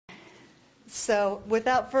So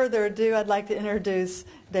without further ado, I'd like to introduce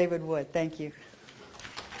David Wood. Thank you.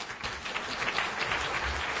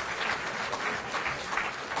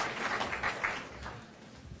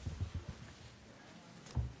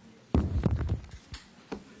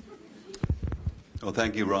 Well,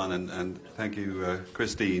 thank you, Ron, and thank you,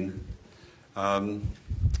 Christine. And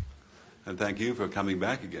thank you for coming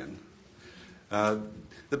back again.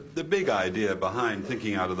 The big idea behind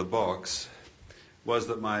thinking out of the box was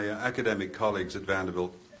that my academic colleagues at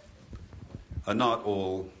Vanderbilt are not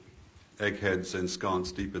all eggheads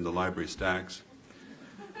ensconced deep in the library stacks,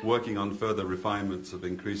 working on further refinements of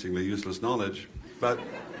increasingly useless knowledge, but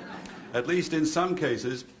at least in some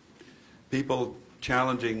cases, people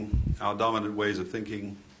challenging our dominant ways of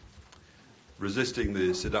thinking, resisting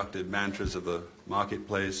the seductive mantras of the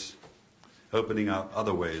marketplace, opening up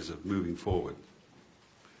other ways of moving forward.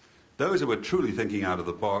 Those who were truly thinking out of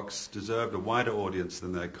the box deserved a wider audience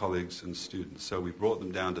than their colleagues and students, so we brought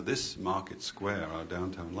them down to this market square, our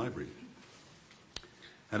downtown library.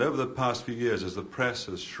 And over the past few years, as the press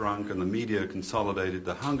has shrunk and the media consolidated,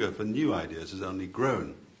 the hunger for new ideas has only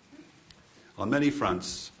grown. On many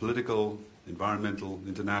fronts, political, environmental,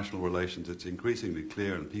 international relations, it's increasingly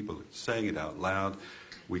clear, and people are saying it out loud,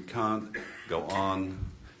 we can't go on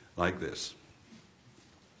like this.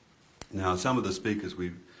 Now, some of the speakers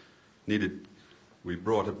we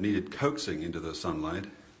brought up needed coaxing into the sunlight,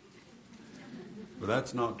 but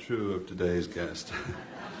that's not true of today's guest.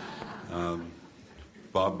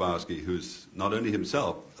 Bob Barsky, who's not only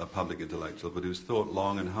himself a public intellectual, but who's thought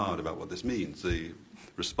long and hard about what this means, the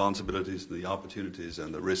responsibilities, the opportunities,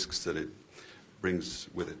 and the risks that it brings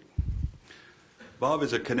with it. Bob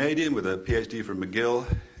is a Canadian with a PhD from McGill,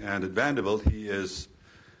 and at Vanderbilt he is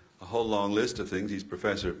a whole long list of things. He's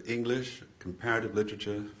professor of English, comparative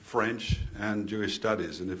literature, French, and Jewish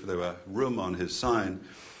studies, and if there were room on his sign,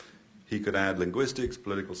 he could add linguistics,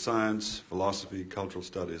 political science, philosophy, cultural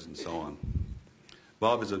studies, and so on.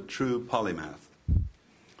 Bob is a true polymath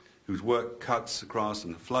whose work cuts across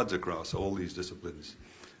and floods across all these disciplines,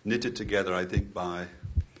 knitted together, I think, by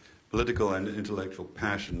political and intellectual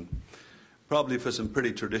passion, probably for some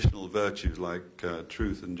pretty traditional virtues like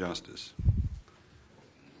truth and justice.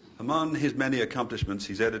 Among his many accomplishments,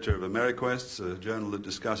 he's editor of AmeriQuest, a journal that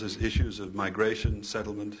discusses issues of migration,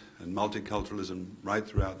 settlement, and multiculturalism right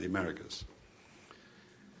throughout the Americas.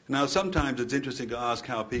 Now, sometimes it's interesting to ask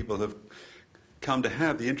how people have come to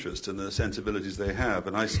have the interest and the sensibilities they have,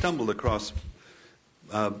 and I stumbled across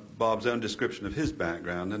Bob's own description of his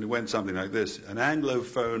background, and it went something like this: an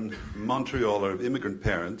Anglophone Montrealer of immigrant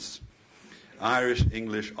parents, Irish,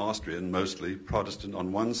 English, Austrian, mostly Protestant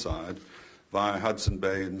on one side, via Hudson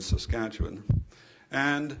Bay in Saskatchewan,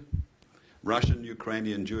 and Russian,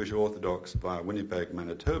 Ukrainian, Jewish Orthodox via Winnipeg,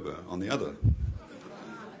 Manitoba on the other.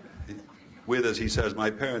 With, as he says, my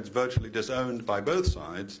parents virtually disowned by both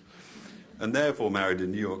sides, and therefore married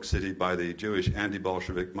in New York City by the Jewish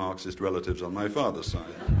anti-Bolshevik Marxist relatives on my father's side.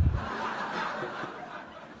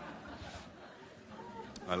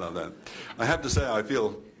 I love that. I have to say I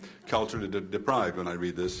feel culturally deprived when I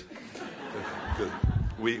read this.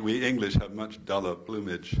 We English have much duller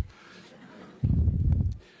plumage.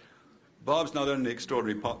 Bob's not only an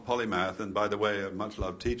extraordinary polymath and, by the way, a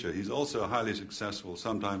much-loved teacher, he's also a highly successful,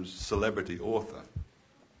 sometimes celebrity author.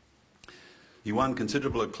 He won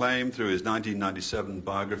considerable acclaim through his 1997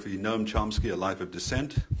 biography, Noam Chomsky, A Life of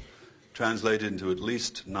Dissent, translated into at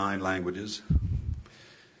least 9 languages.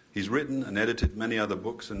 He's written and edited many other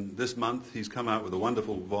books, and this month he's come out with a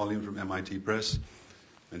wonderful volume from MIT Press,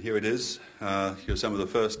 and here it is. You're some of the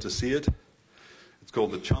first to see it. It's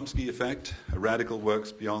called The Chomsky Effect, A Radical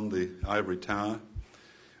Works Beyond the Ivory Tower,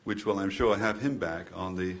 which will, I'm sure, have him back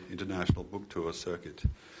on the international book tour circuit.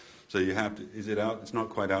 So you have to, is it out? It's not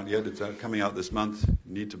quite out yet. It's coming out this month.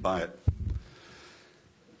 You need to buy it.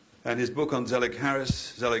 And his book on Zelig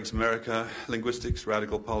Harris, Zelig's America, Linguistics,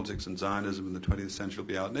 Radical Politics, and Zionism in the 20th Century will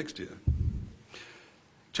be out next year.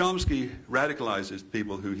 Chomsky radicalizes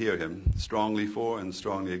people who hear him, strongly for and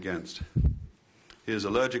strongly against. His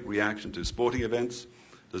allergic reaction to sporting events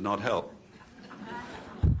does not help.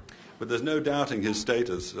 But there's no doubting his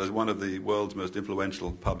status as one of the world's most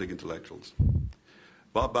influential public intellectuals.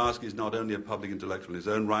 Bob Barsky is not only a public intellectual in his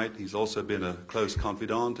own right, he's also been a close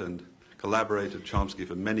confidant and collaborator with Chomsky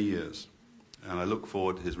for many years. And I look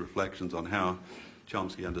forward to his reflections on how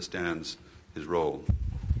Chomsky understands his role.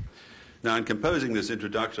 Now, in composing this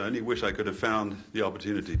introduction, I only wish I could have found the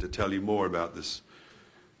opportunity to tell you more about this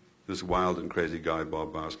wild and crazy guy,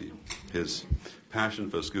 Bob Barsky. His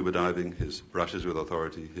passion for scuba diving, his brushes with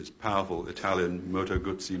authority, his powerful Italian Moto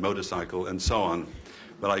Guzzi motorcycle, and so on.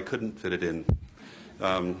 But I couldn't fit it in.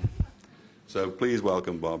 So please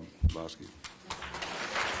welcome Bob Barsky.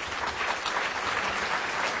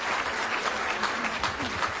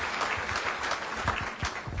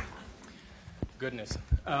 Goodness.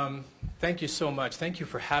 Thank you so much. Thank you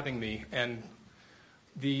for having me. And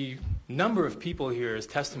the number of people here is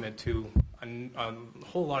testament to a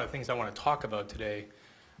whole lot of things I want to talk about today.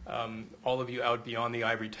 All of you out beyond the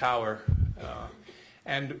ivory tower.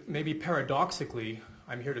 And maybe paradoxically,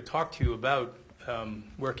 I'm here to talk to you about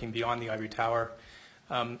working beyond the ivory tower,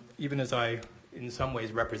 even as I, in some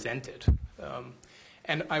ways, represent it.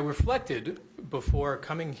 And I reflected before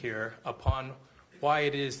coming here upon why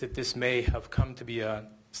it is that this may have come to be a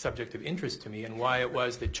subject of interest to me and why it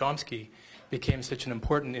was that Chomsky became such an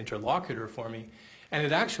important interlocutor for me. And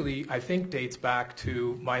it actually, I think, dates back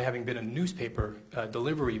to my having been a newspaper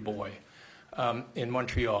delivery boy in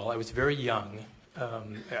Montreal. I was very young.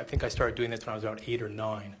 I think I started doing this when I was about 8 or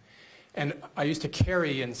 9. And I used to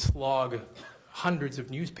carry and slog hundreds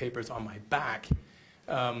of newspapers on my back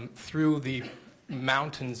through the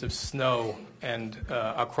mountains of snow and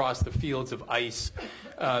across the fields of ice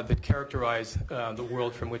that characterize the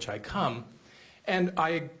world from which I come. And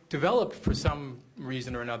I developed, for some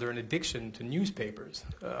reason or another, an addiction to newspapers,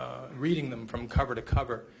 reading them from cover to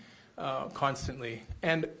cover constantly.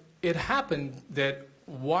 And it happened that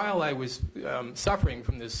while I was suffering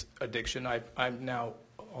from this addiction, I'm now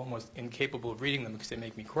almost incapable of reading them because they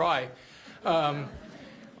make me cry.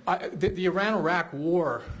 The Iran-Iraq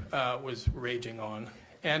war was raging on,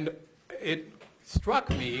 and it struck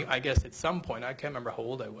me, I guess at some point, I can't remember how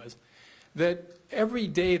old I was, that every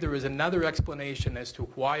day there was another explanation as to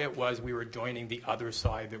why it was we were joining the other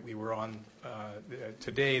side that we were on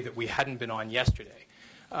today that we hadn't been on yesterday.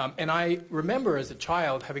 And I remember as a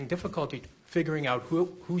child having difficulty figuring out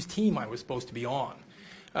whose team I was supposed to be on.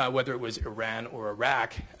 Whether it was Iran or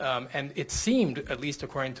Iraq. And it seemed, at least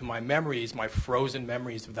according to my memories, my frozen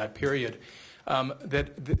memories of that period,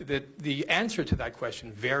 that the answer to that question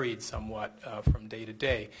varied somewhat from day to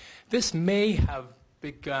day. This may have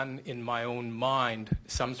begun in my own mind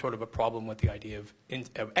some sort of a problem with the idea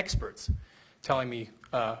of experts telling me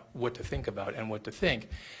what to think about and what to think.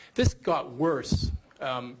 This got worse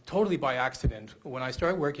totally by accident when I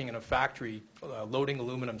started working in a factory loading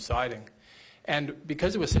aluminum siding. And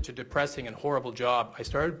because it was such a depressing and horrible job, I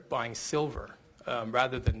started buying silver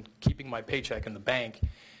rather than keeping my paycheck in the bank.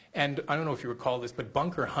 And I don't know if you recall this, but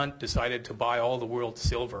Bunker Hunt decided to buy all the world's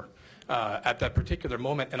silver at that particular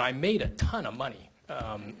moment, and I made a ton of money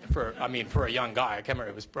for a young guy. I can't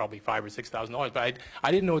remember, it was probably $5,000 or $6,000, but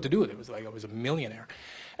I didn't know what to do with it. It was like I was a millionaire.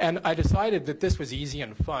 And I decided that this was easy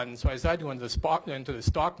and fun, so I decided to go into the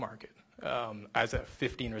stock market. As a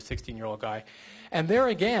 15 or 16-year-old guy. And there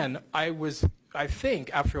again, I was, I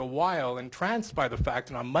think, after a while, entranced by the fact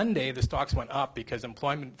that on Monday the stocks went up because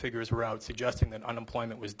employment figures were out suggesting that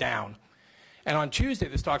unemployment was down. And on Tuesday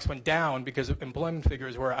the stocks went down because employment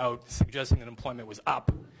figures were out suggesting that employment was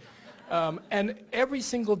up. And every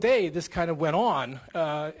single day this kind of went on.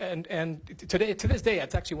 And to this day,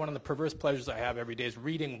 it's actually one of the perverse pleasures I have every day is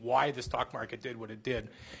reading why the stock market did what it did.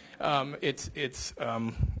 It's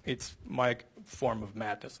my form of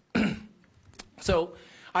madness. So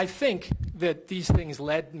I think that these things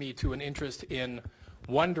led me to an interest in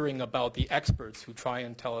wondering about the experts who try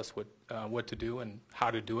and tell us what to do and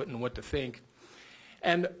how to do it and what to think.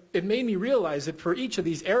 And it made me realize that for each of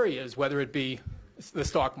these areas, whether it be the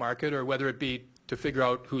stock market or whether it be to figure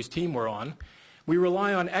out whose team we're on, we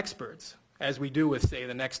rely on experts, as we do with, say,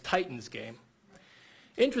 the next Titans game.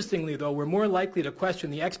 Interestingly, though, we're more likely to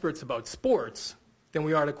question the experts about sports than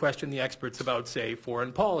we are to question the experts about, say,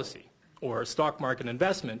 foreign policy or stock market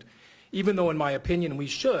investment, even though, in my opinion, we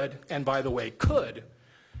should, and by the way, could,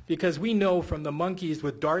 because we know from the monkeys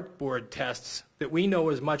with dartboard tests that we know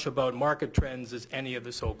as much about market trends as any of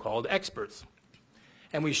the so-called experts.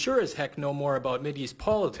 And we sure as heck know more about Mideast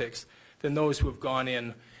politics than those who have gone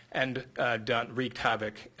in and wreaked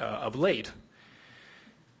havoc of late.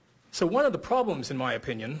 So one of the problems, in my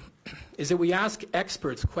opinion, is that we ask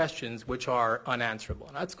experts questions which are unanswerable.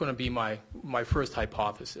 And that's going to be my first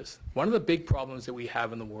hypothesis. One of the big problems that we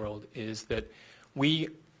have in the world is that we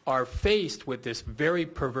are faced with this very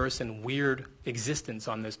perverse and weird existence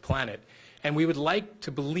on this planet. And we would like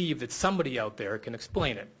to believe that somebody out there can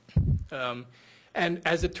explain it. And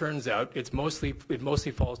as it turns out, it mostly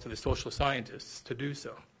falls to the social scientists to do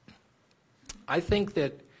so. I think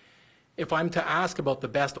that if I'm to ask about the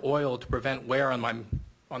best oil to prevent wear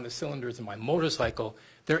on the cylinders of my motorcycle,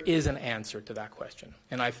 there is an answer to that question.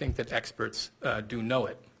 And I think that experts do know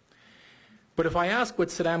it. But if I ask what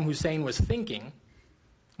Saddam Hussein was thinking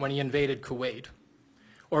when he invaded Kuwait,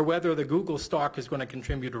 or whether the Google stock is going to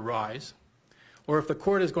continue to rise, or if the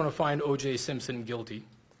court is going to find O.J. Simpson guilty,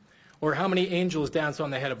 or how many angels dance on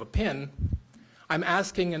the head of a pin, I'm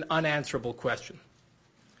asking an unanswerable question.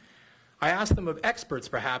 I ask them of experts,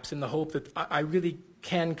 perhaps, in the hope that I really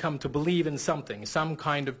can come to believe in something, some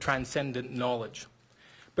kind of transcendent knowledge.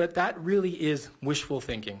 But that really is wishful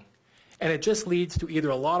thinking. And it just leads to either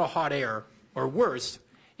a lot of hot air, or worse,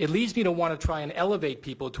 it leads me to want to try and elevate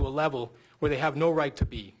people to a level where they have no right to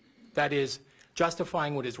be. That is,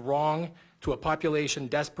 justifying what is wrong to a population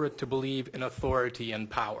desperate to believe in authority and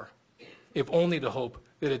power, if only to hope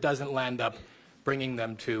that it doesn't land up bringing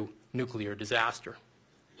them to nuclear disaster.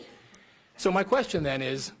 So my question then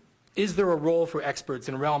is there a role for experts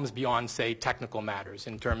in realms beyond, say, technical matters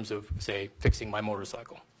in terms of, say, fixing my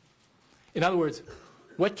motorcycle? In other words,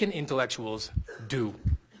 what can intellectuals do?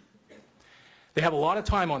 They have a lot of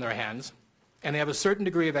time on their hands, and they have a certain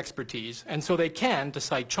degree of expertise, and so they can, to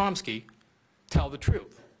cite Chomsky, tell the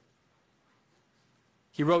truth.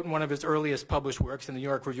 He wrote in one of his earliest published works in the New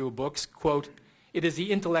York Review of Books, quote, "It is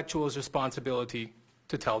the intellectual's responsibility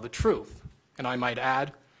to tell the truth," and I might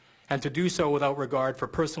add, and to do so without regard for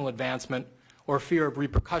personal advancement or fear of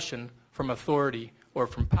repercussion from authority or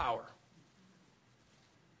from power.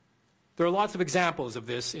 There are lots of examples of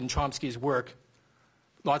this in Chomsky's work,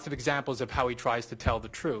 lots of examples of how he tries to tell the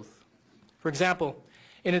truth. For example,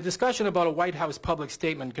 in a discussion about a White House public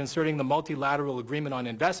statement concerning the multilateral agreement on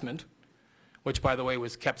investment, which, by the way,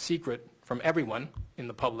 was kept secret from everyone in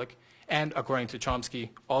the public, and, according to Chomsky,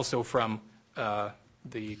 also from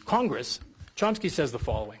the Congress, Chomsky says the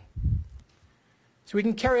following. So we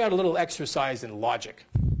can carry out a little exercise in logic.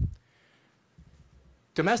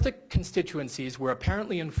 Domestic constituencies were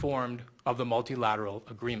apparently informed of the multilateral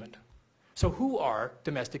agreement. So who are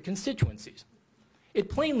domestic constituencies? It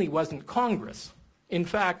plainly wasn't Congress. In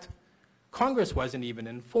fact, Congress wasn't even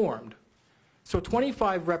informed. So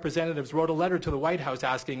 25 representatives wrote a letter to the White House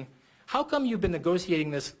asking, how come you've been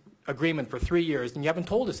negotiating this agreement for 3 years and you haven't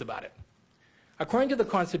told us about it? According to the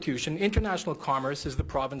Constitution, international commerce is the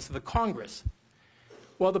province of the Congress.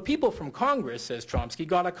 Well, the people from Congress, says Chomsky,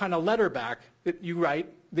 got a kind of letter back that you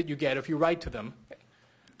get if you write to them.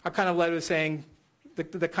 A kind of letter saying,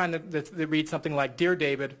 the kind that reads something like, "Dear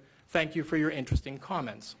David, thank you for your interesting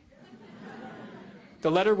comments."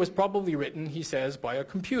 The letter was probably written, he says, by a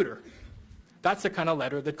computer. That's the kind of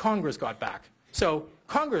letter that Congress got back. So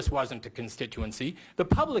Congress wasn't a constituency. The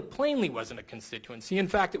public plainly wasn't a constituency. In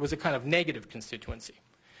fact, it was a kind of negative constituency.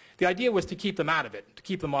 The idea was to keep them out of it, to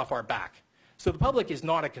keep them off our back. So the public is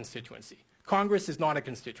not a constituency. Congress is not a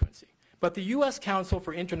constituency. But the U.S. Council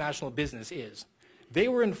for International Business is. They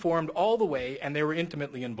were informed all the way, and they were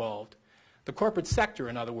intimately involved. The corporate sector,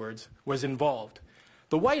 in other words, was involved.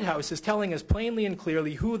 The White House is telling us plainly and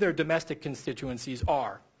clearly who their domestic constituencies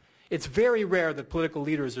are. It's very rare that political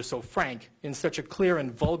leaders are so frank in such a clear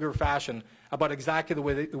and vulgar fashion about exactly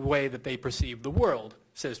the way that they perceive the world,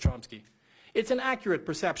 says Chomsky. It's an accurate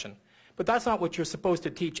perception, but that's not what you're supposed to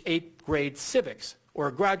teach 8th grade civics or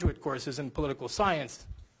graduate courses in political science.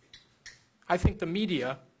 I think the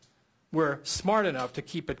media were smart enough to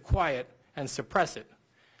keep it quiet and suppress it.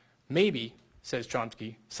 Maybe, says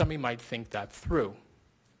Chomsky, somebody might think that through.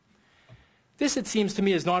 This, it seems to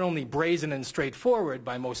me, is not only brazen and straightforward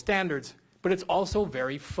by most standards, but it's also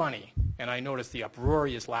very funny. And I notice the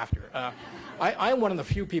uproarious laughter. I'm one of the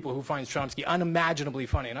few people who finds Chomsky unimaginably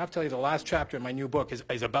funny. And I have to tell you, the last chapter in my new book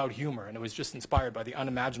is about humor, and it was just inspired by the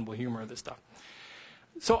unimaginable humor of this stuff.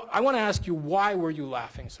 So I want to ask you, why were you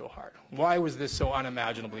laughing so hard? Why was this so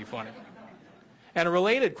unimaginably funny? And a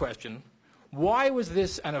related question, why was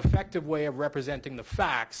this an effective way of representing the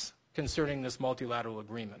facts concerning this multilateral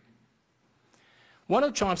agreement? One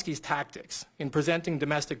of Chomsky's tactics in presenting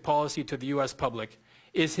domestic policy to the U.S. public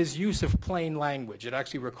is his use of plain language. It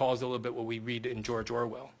actually recalls a little bit what we read in George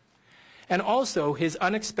Orwell. And also his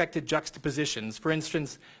unexpected juxtapositions. For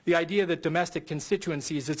instance, the idea that domestic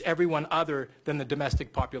constituencies is everyone other than the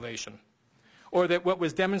domestic population. Or that what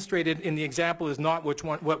was demonstrated in the example is not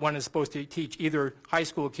what one is supposed to teach either high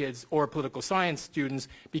school kids or political science students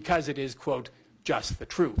because it is, quote, just the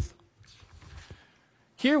truth.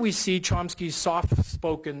 Here we see Chomsky's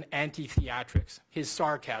soft-spoken anti-theatrics, his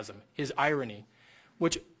sarcasm, his irony,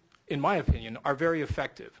 which, in my opinion, are very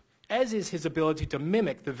effective, as is his ability to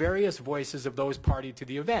mimic the various voices of those party to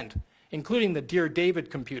the event, including the Dear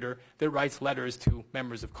David computer that writes letters to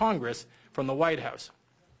members of Congress from the White House.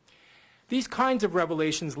 These kinds of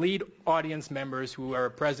revelations lead audience members who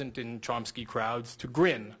are present in Chomsky crowds to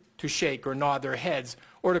grin, to shake or nod their heads,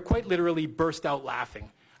 or to quite literally burst out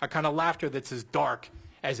laughing, a kind of laughter that's as dark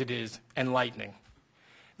as it is enlightening.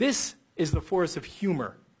 This is the force of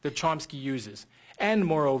humor that Chomsky uses, And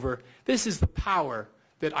moreover, this is the power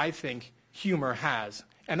that I think humor has.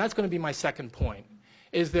 And that's going to be my second point,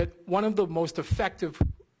 is that one of the most effective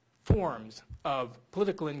forms of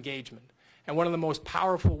political engagement and one of the most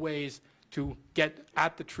powerful ways to get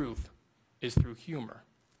at the truth is through humor.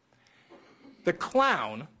 The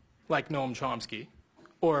clown, like Noam Chomsky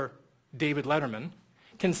or David Letterman,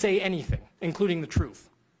 can say anything, including the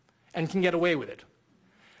truth, and can get away with it.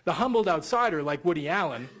 The humbled outsider, like Woody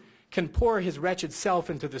Allen, can pour his wretched self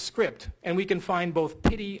into the script, and we can find both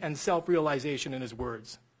pity and self-realization in his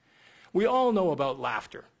words. We all know about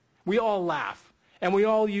laughter. We all laugh, and we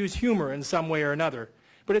all use humor in some way or another.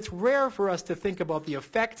 But it's rare for us to think about the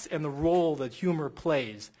effects and the role that humor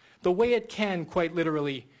plays, the way it can, quite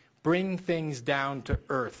literally, bring things down to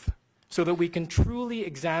earth, so that we can truly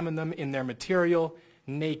examine them in their material,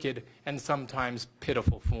 naked, and sometimes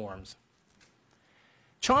pitiful forms.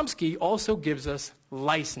 Chomsky also gives us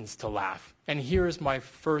license to laugh. And here's my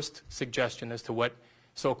first suggestion as to what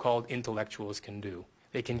so-called intellectuals can do.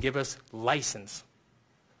 They can give us license.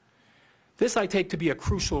 This I take to be a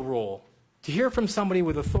crucial role, to hear from somebody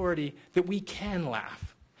with authority that we can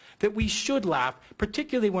laugh, that we should laugh,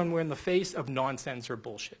 particularly when we're in the face of nonsense or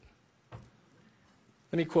bullshit.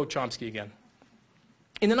 Let me quote Chomsky again.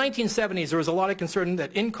 In the 1970s, there was a lot of concern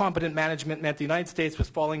that incompetent management meant the United States was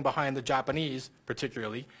falling behind the Japanese,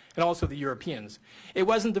 particularly, and also the Europeans. It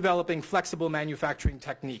wasn't developing flexible manufacturing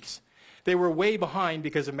techniques. They were way behind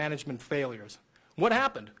because of management failures. What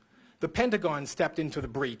happened? The Pentagon stepped into the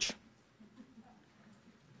breach.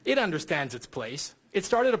 It understands its place. It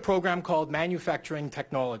started a program called Manufacturing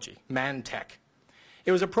Technology, ManTech.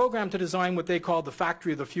 It was a program to design what they called the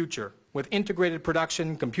factory of the future, with integrated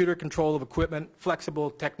production, computer control of equipment, flexible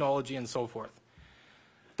technology, and so forth.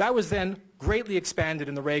 That was then greatly expanded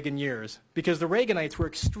in the Reagan years because the Reaganites were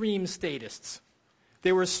extreme statists.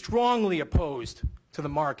 They were strongly opposed to the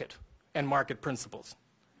market and market principles,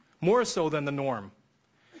 more so than the norm.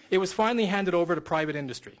 It was finally handed over to private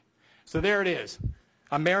industry. So there it is,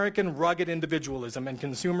 American rugged individualism and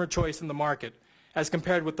consumer choice in the market as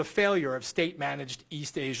compared with the failure of state-managed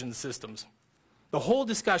East Asian systems. The whole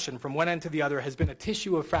discussion from one end to the other has been a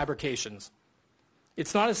tissue of fabrications.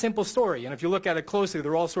 It's not a simple story, and if you look at it closely,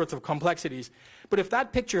 there are all sorts of complexities. But if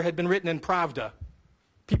that picture had been written in Pravda,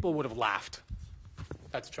 people would have laughed.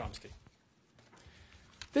 That's Chomsky.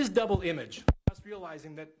 This double image, us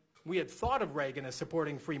realizing that we had thought of Reagan as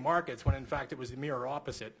supporting free markets when in fact it was the mirror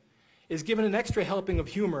opposite, is given an extra helping of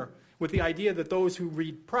humor with the idea that those who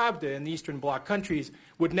read Pravda in the Eastern Bloc countries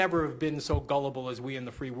would never have been so gullible as we in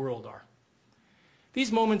the free world are.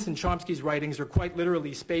 These moments in Chomsky's writings are quite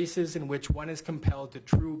literally spaces in which one is compelled to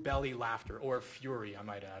true belly laughter, or fury, I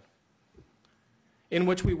might add, in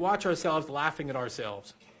which we watch ourselves laughing at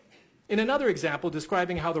ourselves. In another example,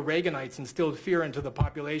 describing how the Reaganites instilled fear into the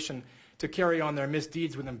population to carry on their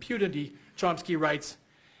misdeeds with impunity, Chomsky writes,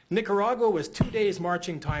 Nicaragua was 2 days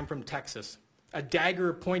marching time from Texas, a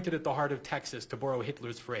dagger pointed at the heart of Texas, to borrow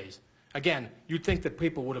Hitler's phrase. Again, you'd think that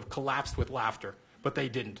people would have collapsed with laughter, but they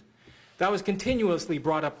didn't. That was continuously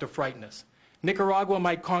brought up to frighten us. Nicaragua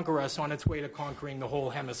might conquer us on its way to conquering the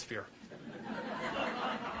whole hemisphere.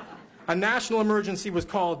 A national emergency was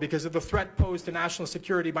called because of the threat posed to national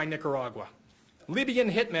security by Nicaragua.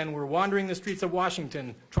 Libyan hitmen were wandering the streets of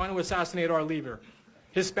Washington trying to assassinate our leader.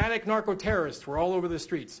 Hispanic narco-terrorists were all over the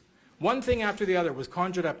streets. One thing after the other was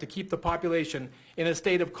conjured up to keep the population in a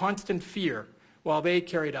state of constant fear while they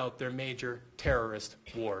carried out their major terrorist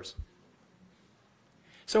wars.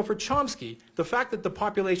 So for Chomsky, the fact that the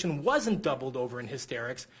population wasn't doubled over in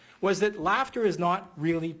hysterics was that laughter is not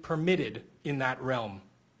really permitted in that realm,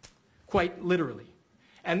 quite literally.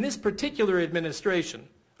 And this particular administration,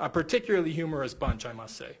 a particularly humorous bunch, I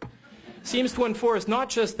must say, seems to enforce not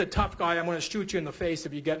just the tough guy, I'm going to shoot you in the face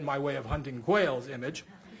if you get in my way of hunting quails image,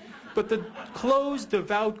 but the closed,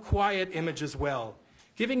 devout, quiet image as well,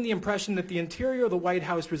 giving the impression that the interior of the White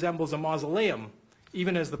House resembles a mausoleum,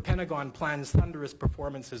 even as the Pentagon plans thunderous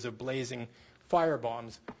performances of blazing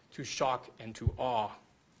firebombs to shock and to awe.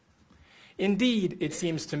 Indeed, it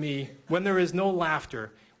seems to me, when there is no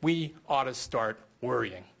laughter, we ought to start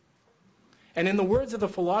worrying. And in the words of the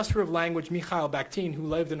philosopher of language Mikhail Bakhtin, who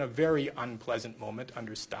lived in a very unpleasant moment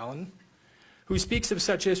under Stalin, who speaks of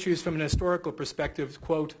such issues from an historical perspective,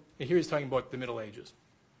 quote, and here he's talking about the Middle Ages.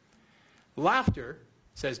 Laughter,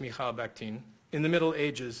 says Mikhail Bakhtin, in the Middle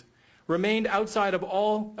Ages, remained outside of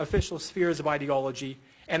all official spheres of ideology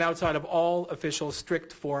and outside of all official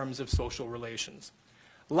strict forms of social relations.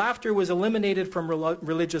 Laughter was eliminated from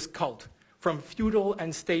religious cult, from feudal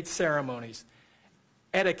and state ceremonies,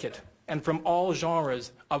 etiquette, and from all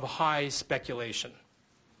genres of high speculation.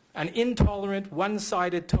 An intolerant,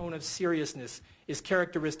 one-sided tone of seriousness is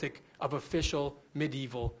characteristic of official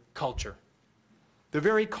medieval culture. The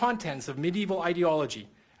very contents of medieval ideology,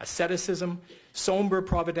 asceticism, somber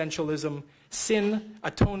providentialism, sin,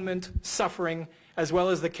 atonement, suffering, as well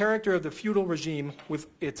as the character of the feudal regime with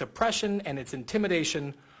its oppression and its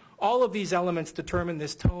intimidation, all of these elements determine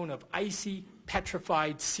this tone of icy,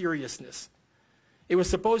 petrified seriousness. It was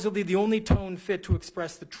supposedly the only tone fit to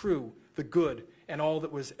express the true, the good, and all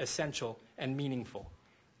that was essential and meaningful.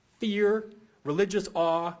 Fear, religious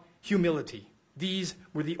awe, humility. These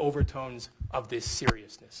were the overtones of this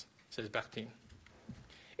seriousness, says Bertin.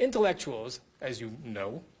 Intellectuals, as you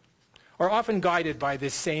know, are often guided by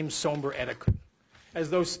this same somber etiquette, as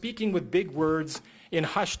though speaking with big words in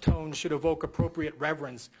hushed tones should evoke appropriate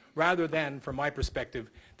reverence rather than, from my perspective,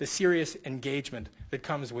 the serious engagement that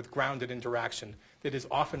comes with grounded interaction that is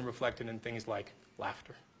often reflected in things like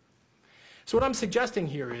laughter. So what I'm suggesting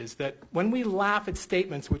here is that when we laugh at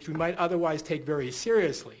statements which we might otherwise take very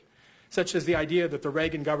seriously, such as the idea that the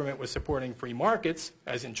Reagan government was supporting free markets,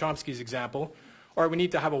 as in Chomsky's example, or we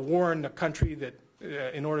need to have a war in a country that,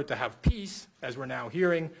 in order to have peace, as we're now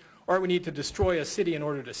hearing, or we need to destroy a city in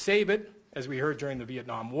order to save it, as we heard during the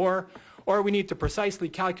Vietnam War, or we need to precisely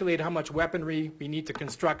calculate how much weaponry we need to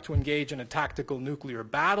construct to engage in a tactical nuclear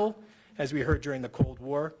battle, as we heard during the Cold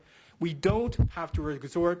War. We don't have to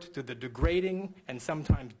resort to the degrading and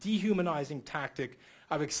sometimes dehumanizing tactic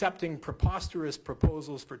of accepting preposterous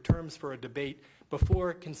proposals for terms for a debate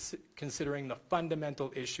before considering the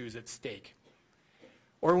fundamental issues at stake.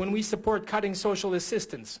 Or when we support cutting social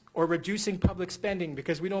assistance or reducing public spending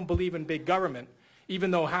because we don't believe in big government, even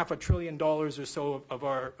though $500 billion or so of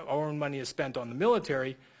our own money is spent on the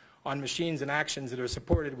military, on machines and actions that are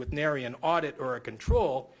supported with nary an audit or a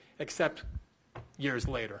control, except years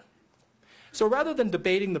later. So rather than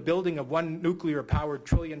debating the building of one nuclear-powered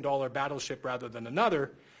trillion-dollar battleship rather than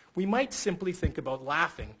another, we might simply think about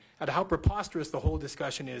laughing at how preposterous the whole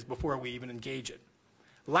discussion is before we even engage it.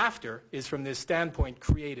 Laughter is, from this standpoint,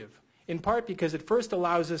 creative, in part because it first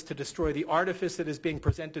allows us to destroy the artifice that is being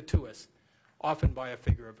presented to us, often by a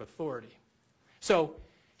figure of authority. So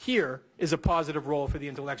here is a positive role for the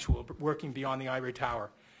intellectual working beyond the ivory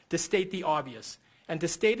tower, to state the obvious, and to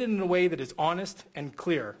state it in a way that is honest and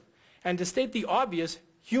clear, and to state the obvious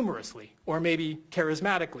humorously, or maybe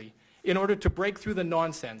charismatically, in order to break through the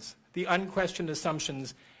nonsense, the unquestioned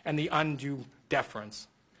assumptions, and the undue deference.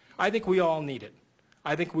 I think we all need it.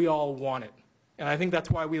 I think we all want it. And I think that's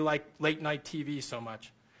why we like late-night TV so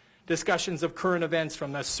much. Discussions of current events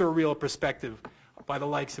from a surreal perspective by the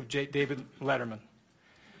likes of David Letterman.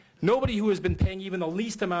 Nobody who has been paying even the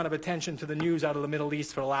least amount of attention to the news out of the Middle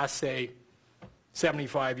East for the last, say,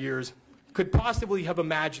 75 years could possibly have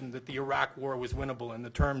imagined that the Iraq War was winnable in the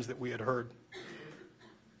terms that we had heard.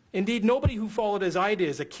 Indeed, nobody who followed as I did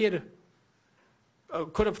as a kid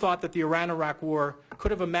could have thought that the Iran-Iraq War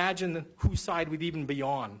could have imagined whose side we'd even be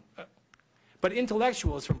on. But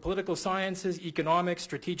intellectuals from political sciences, economics,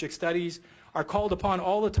 strategic studies are called upon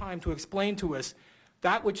all the time to explain to us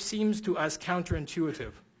that which seems to us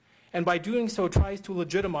counterintuitive, and by doing so tries to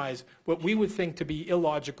legitimize what we would think to be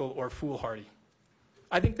illogical or foolhardy.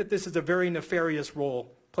 I think that this is a very nefarious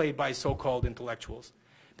role played by so-called intellectuals,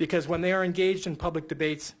 because when they are engaged in public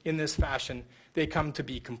debates in this fashion, they come to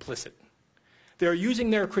be complicit. They are using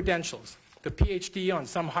their credentials, the PhD on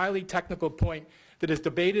some highly technical point that is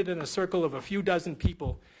debated in a circle of a few dozen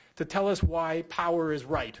people, to tell us why power is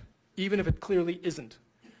right, even if it clearly isn't,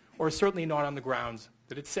 or certainly not on the grounds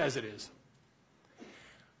that it says it is.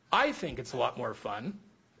 I think it's a lot more fun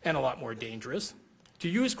and a lot more dangerous to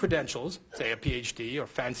use credentials, say a PhD or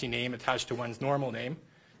fancy name attached to one's normal name,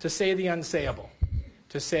 to say the unsayable,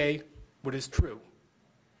 to say what is true.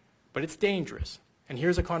 But it's dangerous. And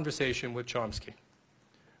here's a conversation with Chomsky.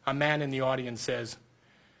 A man in the audience says,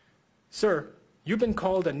 "Sir, you've been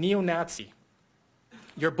called a neo-Nazi.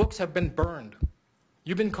 Your books have been burned.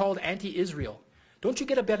 You've been called anti-Israel. Don't you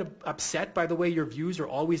get a bit upset by the way your views are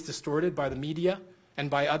always distorted by the media and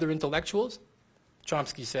by other intellectuals?"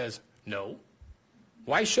 Chomsky says, "No.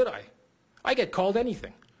 Why should I? I get called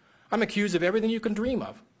anything. I'm accused of everything you can dream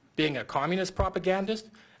of, being a communist propagandist,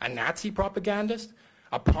 a Nazi propagandist,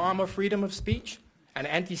 a palm of freedom of speech, an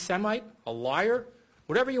anti-Semite, a liar,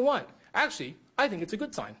 whatever you want. Actually, I think it's a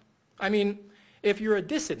good sign. I mean, if you're a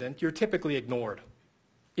dissident, you're typically ignored.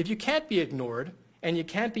 If you can't be ignored and you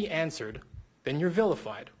can't be answered, then you're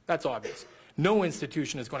vilified. That's obvious. No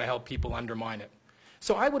institution is going to help people undermine it.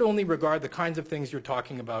 So I would only regard the kinds of things you're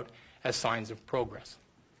talking about as signs of progress."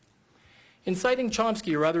 In citing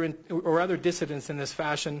Chomsky or other dissidents in this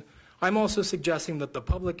fashion, I'm also suggesting that the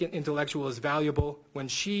public intellectual is valuable when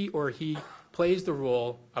she or he plays the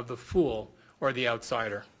role of the fool or the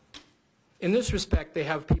outsider. In this respect, they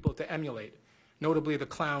have people to emulate, notably the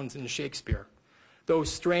clowns in Shakespeare,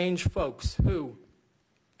 those strange folks who,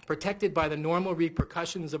 protected by the normal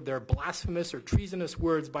repercussions of their blasphemous or treasonous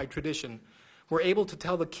words by tradition, were able to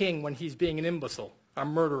tell the king when he's being an imbecile, a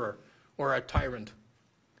murderer, or a tyrant.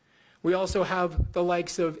 We also have the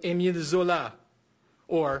likes of Émile Zola,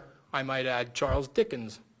 or, I might add, Charles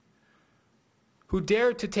Dickens, who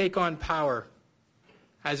dared to take on power,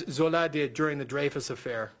 as Zola did during the Dreyfus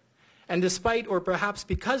affair. And despite, or perhaps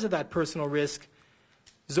because of that personal risk,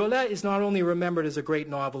 Zola is not only remembered as a great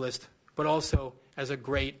novelist, but also as a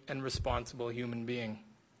great and responsible human being.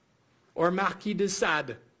 Or Marquis de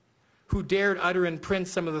Sade, who dared utter in print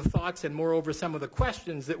some of the thoughts and moreover some of the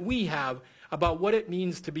questions that we have about what it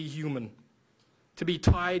means to be human, to be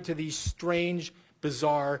tied to these strange,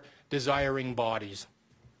 bizarre, desiring bodies.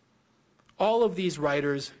 All of these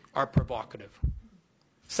writers are provocative.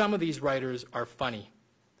 Some of these writers are funny.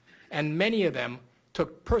 And many of them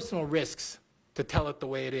took personal risks to tell it the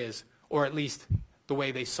way it is, or at least the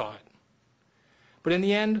way they saw it. But in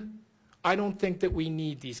the end, I don't think that we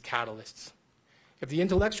need these catalysts. If the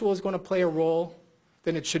intellectual is going to play a role,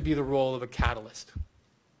 then it should be the role of a catalyst.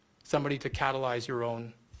 Somebody to catalyze your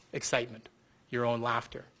own excitement, your own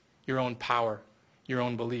laughter, your own power, your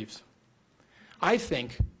own beliefs. I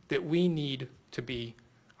think that we need to be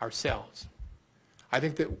ourselves. I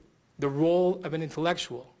think that the role of an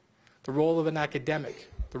intellectual, the role of an academic,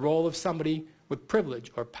 the role of somebody with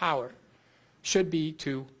privilege or power should be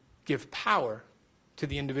to give power to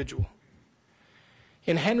the individual.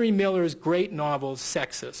 In Henry Miller's great novel,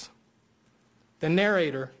 Sexus, the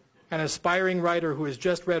narrator, an aspiring writer who has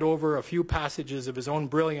just read over a few passages of his own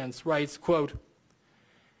brilliance, writes, quote,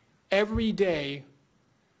 "Every day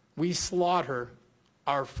we slaughter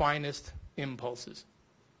our finest impulses.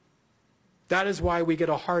 That is why we get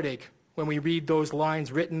a heartache when we read those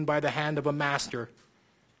lines written by the hand of a master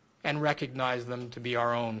and recognize them to be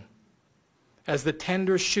our own. As the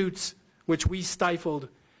tender shoots which we stifled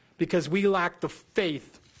because we lacked the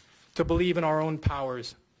faith to believe in our own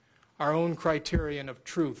powers, our own criterion of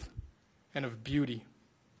truth and of beauty.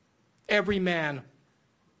 Every man,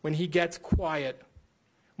 when he gets quiet,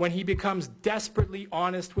 when he becomes desperately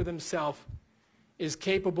honest with himself, is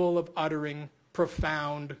capable of uttering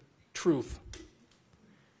profound truth.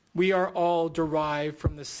 We are all derived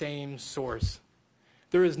from the same source.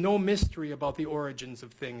 There is no mystery about the origins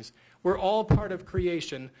of things. We're all part of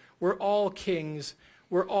creation. We're all kings.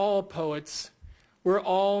 We're all poets. We're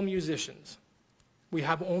all musicians. We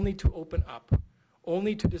have only to open up,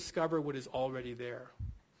 only to discover what is already there.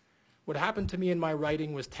 What happened to me in my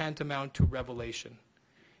writing was tantamount to revelation.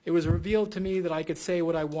 It was revealed to me that I could say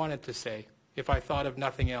what I wanted to say if I thought of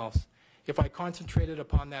nothing else, if I concentrated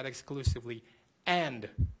upon that exclusively, and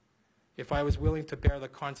if I was willing to bear the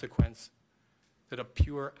consequence that a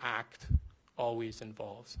pure act always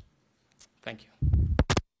involves." Thank you.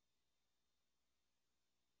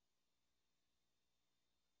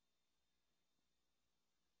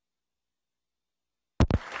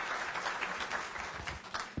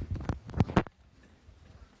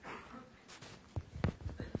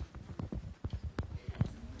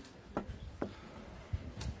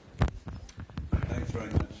 Thanks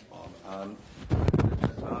very much, Bob. Let's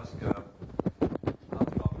just ask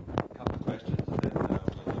Bob a couple of questions, and then we'll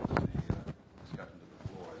open the discussion to the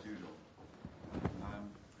floor, as usual.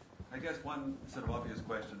 I guess one sort of obvious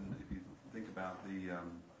question, if you think about the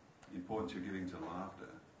importance you're giving to laughter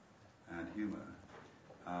and humor,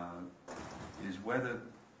 is whether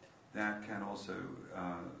that can also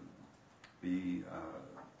be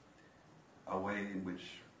a way in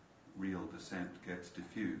which real dissent gets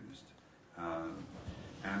diffused.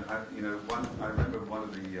 And I remember one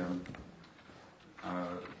of the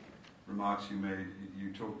remarks you made.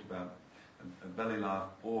 You talked about a belly laugh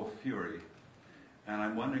or fury, and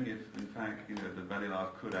I'm wondering if, in fact, the belly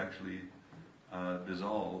laugh could actually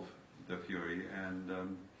dissolve the fury,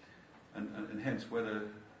 and hence whether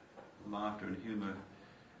laughter and humor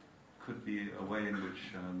could be a way in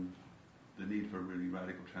which the need for a really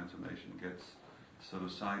radical transformation gets sort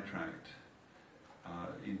of sidetracked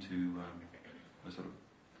into a sort of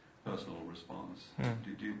personal response.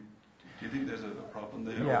 Do you think there's a problem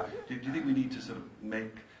there? Yeah. Do you think we need to sort of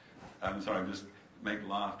make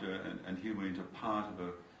laughter and humor into part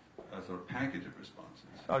of a sort of package of responses?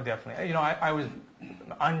 Oh, definitely. I was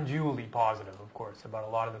unduly positive, of course, about a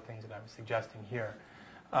lot of the things that I was suggesting here.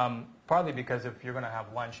 Partly because if you're going to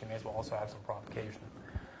have lunch, you may as well also have some provocation.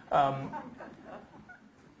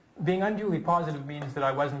 Being unduly positive means that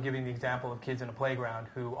I wasn't giving the example of kids in a playground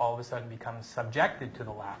who all of a sudden become subjected to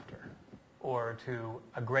the laughter or to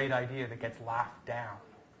a great idea that gets laughed down.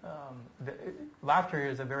 Laughter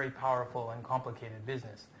is a very powerful and complicated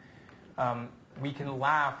business. We can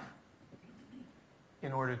laugh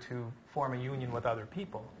in order to form a union with other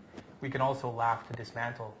people. We can also laugh to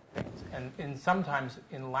dismantle things. And sometimes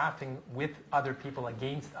in laughing with other people,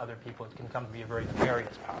 against other people, it can come to be a very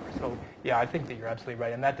nefarious power. So yeah, I think that you're absolutely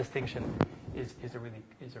right. And that distinction is a really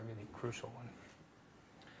crucial one.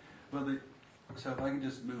 Well, so if I can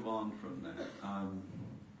just move on from that.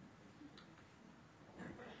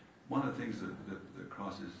 One of the things that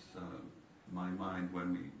crosses my mind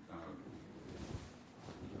when we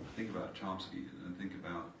think about Chomsky and think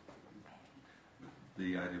about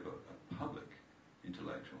the idea of a public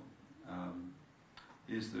intellectual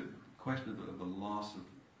is the question of the loss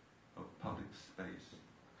of public space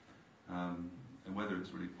and whether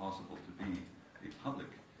it's really possible to be a public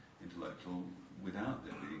intellectual without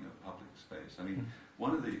there being a public space. I mean,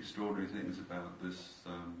 one of the extraordinary things about this,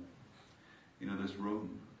 this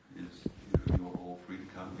room is, you're all free to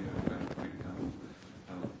come here, free to come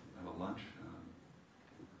have a lunch.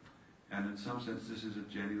 And in some sense, this is a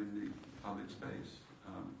genuinely public space.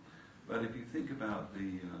 But if you think about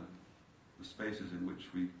the spaces in which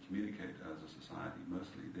we communicate as a society,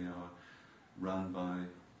 mostly they are run by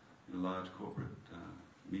large corporate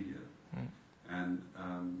media and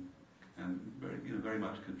very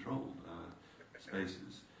much controlled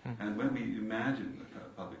spaces. And when we imagine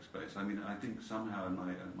a public space, I mean, I think somehow in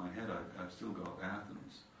my head I've still got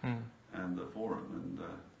Athens and the Forum and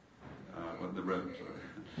the Rome, sorry.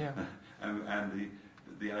 Yeah. and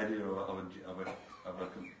the idea of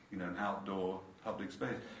an outdoor public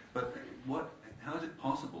space. But how is it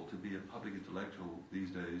possible to be a public intellectual these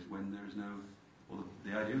days when there is no, well,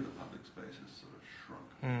 the idea of the public space is sort of shrunk?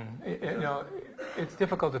 It's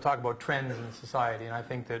difficult to talk about trends in society, and I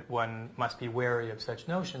think that one must be wary of such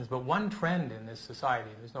notions. But one trend in this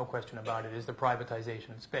society, there's no question about it, is the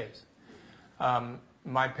privatization of space.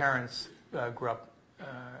 My parents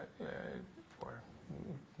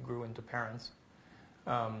grew into parents,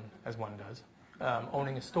 as one does,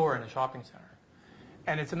 owning a store in a shopping center.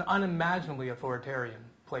 And it's an unimaginably authoritarian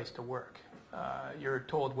place to work. You're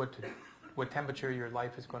told what temperature your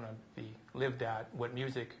life is going to be lived at, what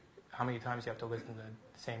music, how many times you have to listen to the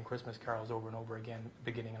same Christmas carols over and over again,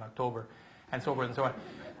 beginning in October, and so forth and so on.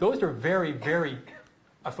 Those are very, very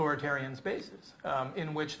authoritarian spaces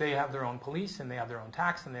in which they have their own police and they have their own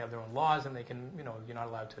tax and they have their own laws, and they can, you're not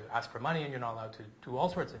allowed to ask for money and you're not allowed to do all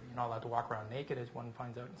sorts of, you're not allowed to walk around naked, as one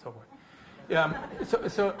finds out, and so forth.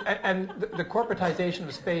 And the corporatization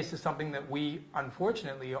of space is something that we,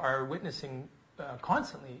 unfortunately, are witnessing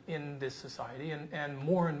constantly in this society, and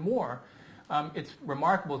more. It's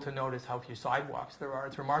remarkable to notice how few sidewalks there are.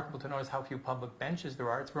 It's remarkable to notice how few public benches there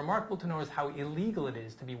are. It's remarkable to notice how illegal it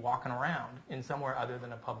is to be walking around in somewhere other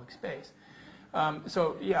than a public space.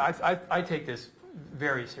 I take this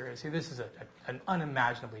very seriously. This is an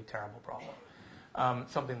unimaginably terrible problem.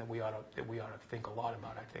 Something that we ought to think a lot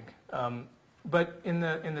about, I think. But in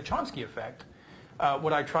the Chomsky effect,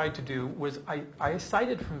 what I tried to do was I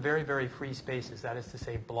cited from very, very free spaces, that is to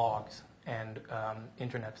say blogs and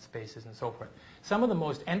internet spaces and so forth. Some of the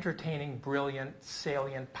most entertaining, brilliant,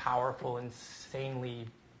 salient, powerful, insanely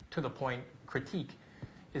to the point critique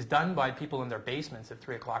is done by people in their basements at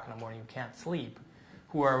 3 o'clock in the morning who can't sleep,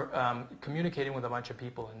 who are communicating with a bunch of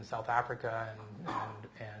people in South Africa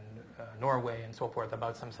and Norway and so forth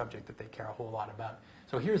about some subject that they care a whole lot about.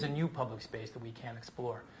 So here's a new public space that we can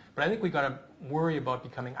explore. But I think we've got to worry about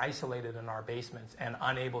becoming isolated in our basements and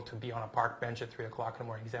unable to be on a park bench at 3 o'clock in the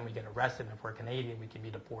morning, because then we get arrested, and if we're Canadian, we can be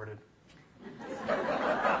deported.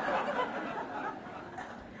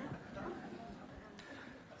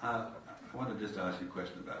 I want to just ask you a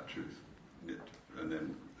question about truth, and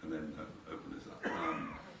then open this up.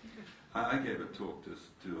 I gave a talk to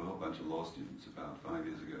a whole bunch of law students about 5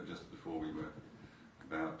 years ago, just before we were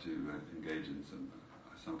about to engage in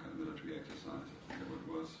some kind of military exercise, I forget what it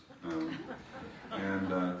was.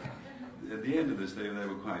 At the end of this, they were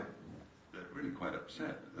really quite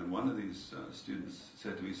upset. And one of these students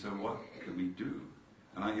said to me, "So what can we do?"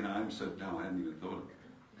 And I'm so dumb, I hadn't even thought of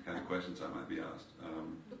the kind of questions I might be asked.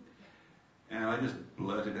 And I just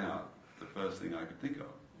blurted out the first thing I could think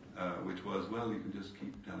of, which was, well, you can just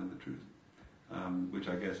keep telling the truth, which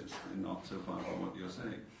I guess is not so far from what you're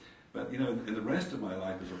saying. But, in the rest of my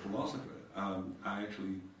life as a philosopher, I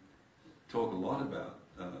actually talk a lot about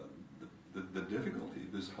the difficulty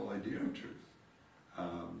of this whole idea of truth.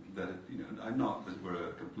 I'm not, as it were,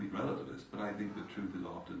 a complete relativist, but I think that truth is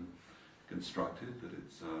often constructed, that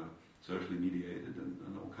it's socially mediated,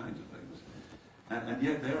 and all kinds of things. And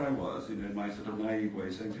yet there I was, in my sort of naive way,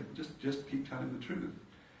 saying, just keep telling the truth.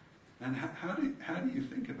 And how do you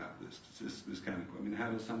think about this kind of? I mean, how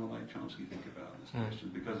does someone like Chomsky think about this question?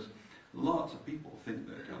 Because lots of people think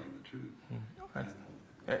they're telling the truth.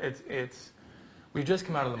 We've just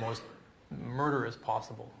come out of the most murderous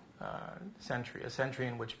possible century, a century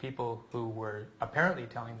in which people who were apparently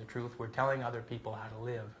telling the truth were telling other people how to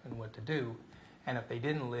live and what to do, and if they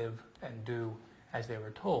didn't live and do as they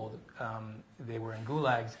were told, they were in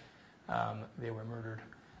gulags, they were murdered,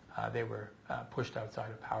 they were pushed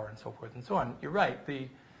outside of power, and so forth and so on. You're right.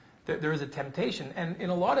 There is a temptation, and in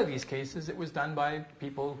a lot of these cases, it was done by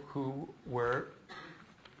people who were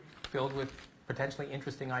filled with potentially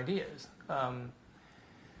interesting ideas.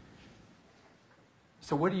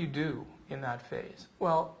 So what do you do in that phase?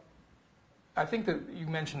 Well, I think that you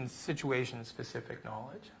mentioned situation-specific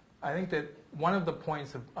knowledge. I think that one of the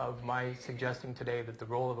points of my suggesting today that the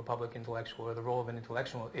role of a public intellectual, or the role of an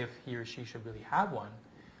intellectual, if he or she should really have one,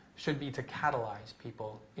 should be to catalyze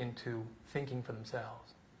people into thinking for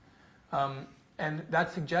themselves. And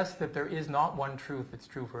that suggests that there is not one truth that's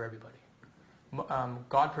true for everybody.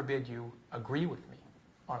 God forbid you agree with me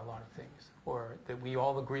on a lot of things, or that we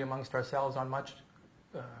all agree amongst ourselves on much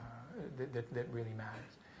that really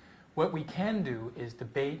matters. What we can do is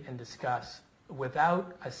debate and discuss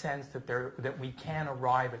without a sense that we can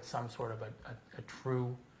arrive at some sort of a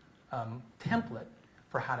true template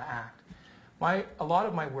for how to act. A lot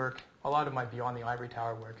of my work, a lot of my Beyond the Ivory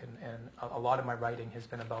Tower work, and a lot of my writing has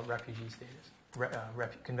been about refugee status,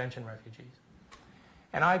 convention refugees.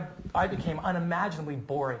 And I became unimaginably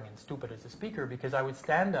boring and stupid as a speaker because I would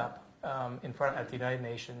stand up in front at the United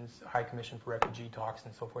Nations High Commission for Refugee talks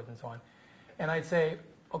and so forth and so on, and I'd say,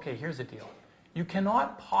 okay, here's the deal. You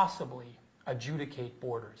cannot possibly adjudicate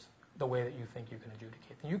borders the way that you think you can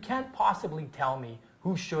adjudicate them. You can't possibly tell me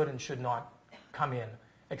who should and should not come in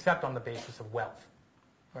except on the basis of wealth,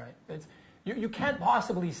 right? You can't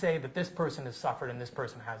possibly say that this person has suffered and this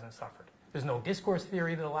person hasn't suffered. There's no discourse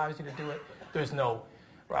theory that allows you to do it. There's no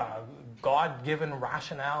God-given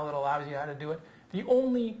rationale that allows you how to do it. The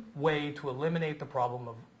only way to eliminate the problem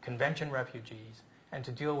of convention refugees and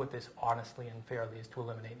to deal with this honestly and fairly is to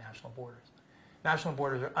eliminate national borders. National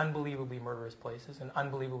borders are unbelievably murderous places and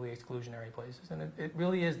unbelievably exclusionary places, and it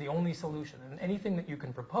really is the only solution. And anything that you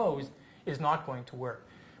can propose is not going to work.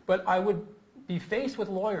 But I would be faced with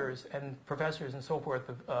lawyers and professors and so forth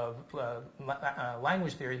of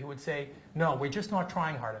language theory who would say, no, we're just not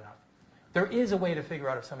trying hard enough. There is a way to figure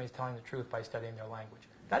out if somebody's telling the truth by studying their language.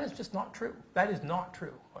 That is just not true. That is not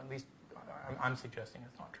true. Or at least I'm suggesting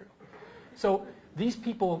it's not true. So these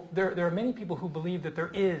people, there are many people who believe that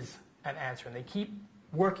there is an answer, and they keep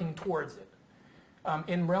working towards it.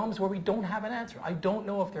 In realms where we don't have an answer. I don't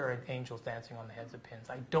know if there are angels dancing on the heads of pins.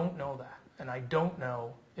 I don't know that. And I don't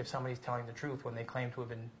know if somebody's telling the truth when they claim to have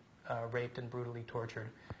been raped and brutally tortured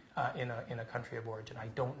in a country of origin. I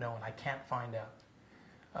don't know, and I can't find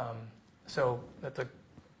out. So that's a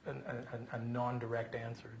non-direct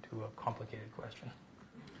answer to a complicated question.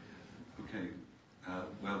 Okay.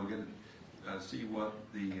 Well, we're going to see what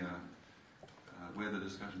where the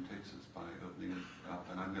discussion takes us by opening it up,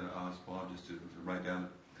 and I'm going to ask Bob just to write down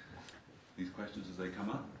these questions as they come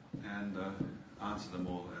up and answer them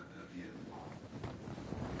all at the end.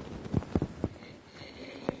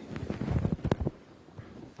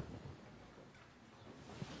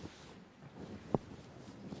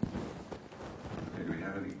 Okay, do we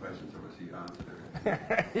have any questions, or was he answered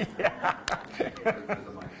everything? Yeah. There's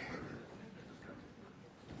a mic.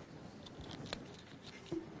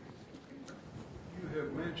 You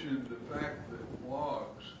have mentioned the fact that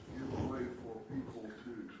blogs give a way for people to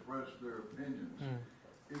express their opinions.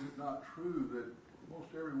 Is it not true that most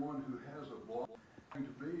everyone who has a blog is trying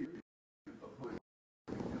to be a public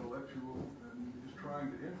intellectual and is trying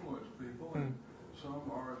to influence people, and some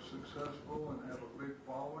are successful and have a big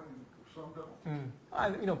following, and some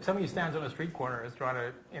don't? Somebody who stands on a street corner is trying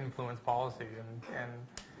to influence policy, and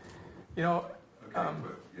Okay,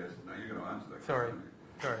 but yes, now you're going to answer that Sorry.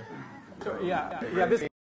 question. So, yeah, this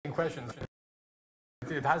questions.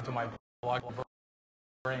 It has to my blog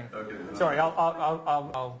brain. Okay, Sorry,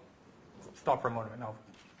 I'll stop for a moment.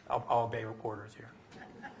 I'll obey orders here.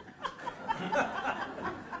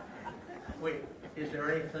 Wait, is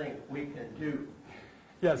there anything we can do?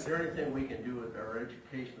 Yes. Is there anything we can do with our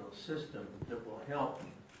educational system that will help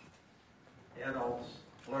adults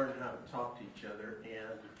learn how to talk to each other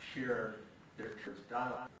and share their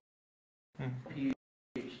dialogue?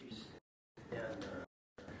 PhDs, and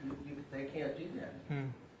they can't do that.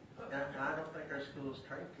 And I don't think our schools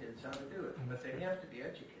train kids how to do it, but they have to be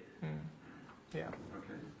educated. Yeah.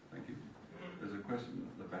 Okay, thank you. There's a question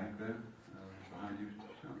at the back there, behind you,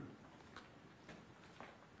 Chandra.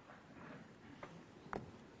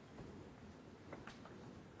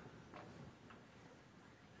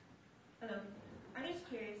 Hello. I'm just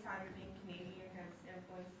curious how your being Canadian has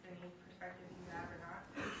influenced any perspectives you have or not.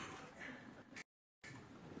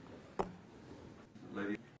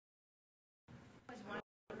 Lady? I was wondering,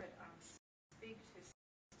 speak to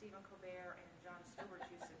Stephen Colbert and Jon Stewart's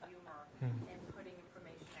use of humor in putting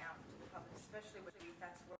information out to the public, especially with youth.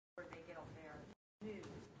 That's where they get all their news.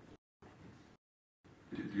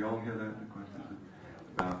 Do you all hear that, the question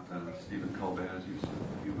about Stephen Colbert's use of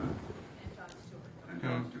humor? And Jon Stewart. And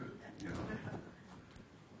Jon Stewart, yeah.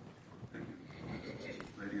 Thank you.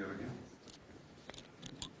 Lady over here.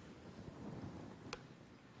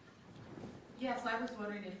 Yes, I was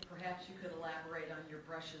wondering if perhaps you could elaborate on your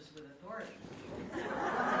brushes with authority.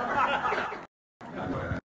 I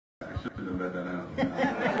should have read that out.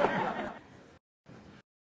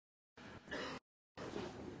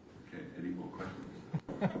 Okay, any more questions?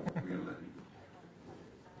 We're going to let you.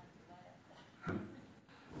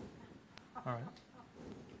 All right.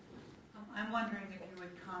 I'm wondering if you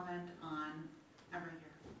would comment on, I'm right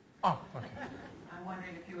here. Oh, okay. I'm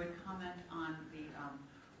wondering if you would comment on the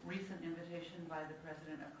recent invitation by the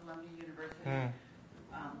president of Columbia University to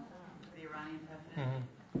the Iranian president.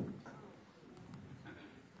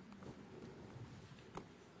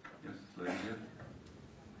 Yes, lady here.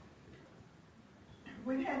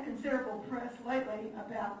 We've had considerable press lately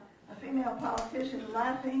about a female politician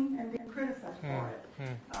laughing and being criticized for it.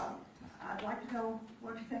 I'd like to know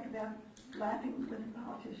what you think about laughing with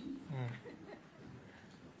politicians.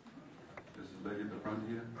 This is the lady at the front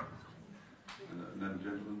here. And then the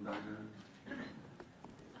gentleman back there.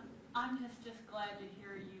 I'm just glad to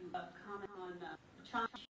hear you comment on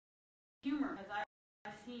Jon's humor, because I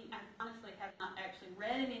honestly have not actually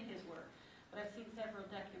read any of his work, but I've seen several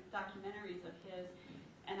documentaries of his,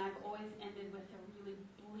 and I've always ended with a really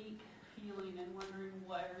bleak feeling and wondering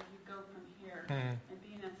where you go from here. And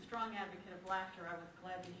being a strong advocate of laughter, I was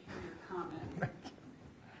glad to hear your comment.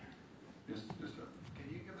 Yes, sir. Can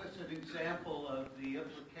you give us an example of the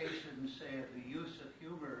implications, say, of the use of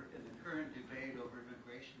humor in the current debate over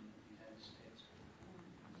immigration in the United States?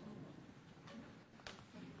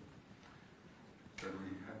 So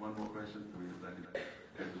we have one more question. We let you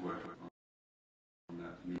get to work on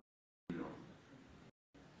that.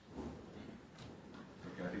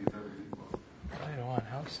 Okay, I think it's over to you. Right on.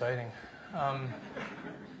 How exciting.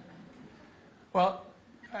 Well,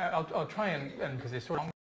 I'll try and because they sort of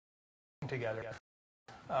together.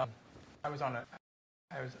 I was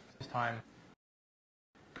this time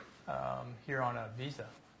here on a visa.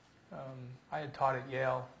 I had taught at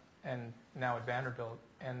Yale and now at Vanderbilt,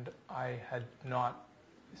 and I had not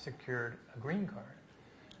secured a green card.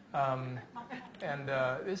 And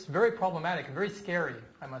it's very problematic and very scary,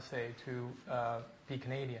 I must say, to be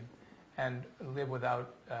Canadian and live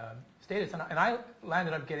without status. And I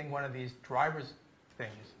landed up getting one of these driver's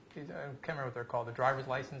things. I can't remember what they're called, the driver's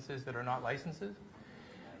licenses that are not licenses.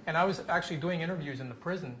 And I was actually doing interviews in the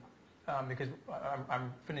prison because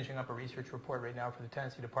I'm finishing up a research report right now for the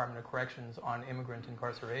Tennessee Department of Corrections on immigrant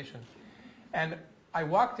incarceration. And I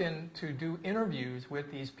walked in to do interviews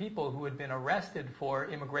with these people who had been arrested for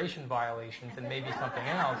immigration violations and maybe something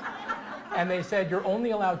else. And they said, you're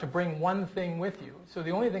only allowed to bring one thing with you. So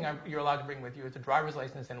the only thing you're allowed to bring with you is a driver's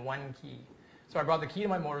license and one key. So I brought the key to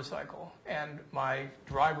my motorcycle and my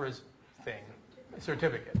driver's thing,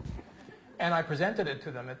 certificate. And I presented it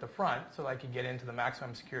to them at the front so I could get into the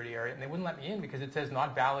maximum security area. And they wouldn't let me in because it says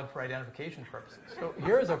not valid for identification purposes. So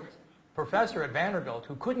here's a professor at Vanderbilt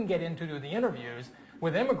who couldn't get in to do the interviews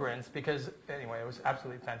with immigrants because, anyway, it was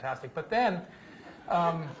absolutely fantastic. But then,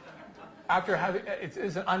 after having, it's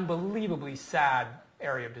an unbelievably sad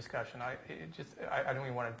area of discussion. I don't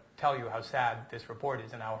even want to tell you how sad this report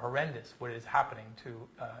is and how horrendous what is happening to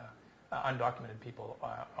undocumented people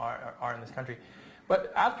are in this country.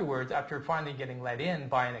 But afterwards, after finally getting let in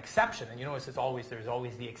by an exception, and you notice there's always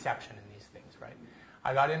the exception in these things, right?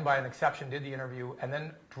 I got in by an exception, did the interview, and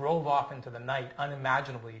then drove off into the night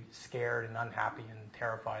unimaginably scared and unhappy and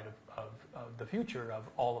terrified of the future of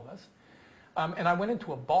all of us. And I went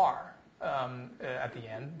into a bar at the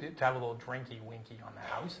end to have a little drinky-winky on the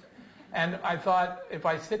house. And I thought, if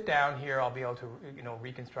I sit down here, I'll be able to,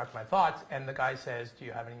 reconstruct my thoughts. And the guy says, do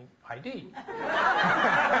you have any ID?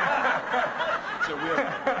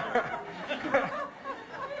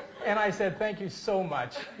 And I said, thank you so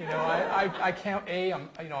much. I can't,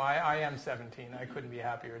 I am 17. I couldn't be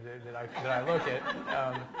happier that I look it.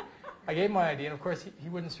 I gave him my ID, and of course he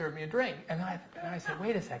wouldn't serve me a drink. And I said,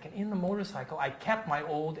 wait a second, in the motorcycle, I kept my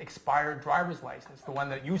old expired driver's license, the one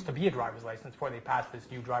that used to be a driver's license before they passed this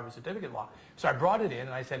new driver's certificate law. So I brought it in, and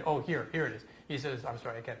I said, oh, here it is. He says, I'm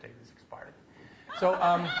sorry, I can't take this, expired. So,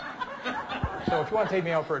 so if you want to take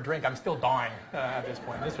me out for a drink, I'm still dying at this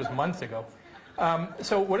point. This was months ago.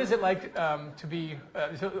 So what is it like to be,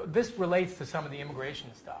 so this relates to some of the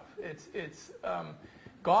immigration stuff. It's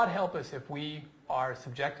God help us if we are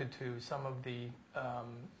subjected to some of the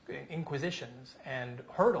inquisitions and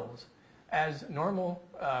hurdles as normal,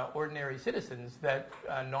 ordinary citizens that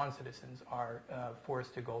non-citizens are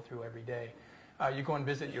forced to go through every day. You go and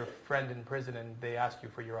visit your friend in prison and they ask you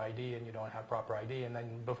for your ID and you don't have proper ID, and then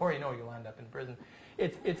before you know it, you'll end up in prison.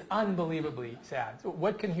 It's unbelievably sad. So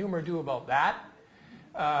what can humor do about that?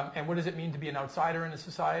 And what does it mean to be an outsider in a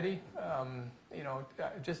society?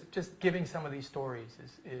 Just giving some of these stories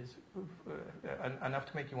is enough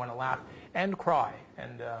to make you want to laugh and cry.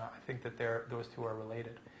 And I think that those two are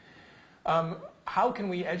related. How can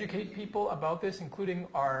we educate people about this, including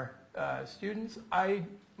our students? I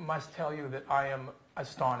must tell you that I am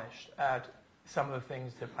astonished at some of the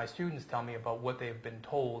things that my students tell me about what they've been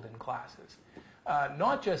told in classes.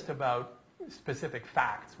 Not just about specific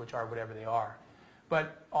facts, which are whatever they are,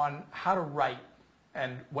 but on how to write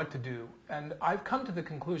and what to do. And I've come to the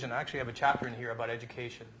conclusion, I actually have a chapter in here about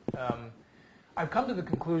education. I've come to the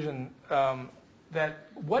conclusion that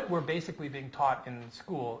what we're basically being taught in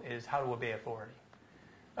school is how to obey authority.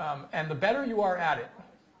 And the better you are at it,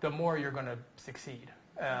 the more you're going to succeed.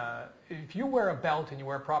 If you wear a belt and you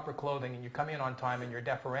wear proper clothing and you come in on time and you're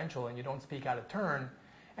deferential and you don't speak out of turn,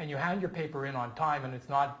 and you hand your paper in on time and it's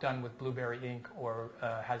not done with blueberry ink or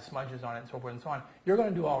has smudges on it and so forth and so on, you're going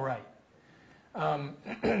to do all right.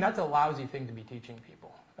 That's a lousy thing to be teaching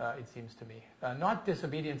people, it seems to me. Not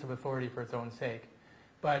disobedience of authority for its own sake,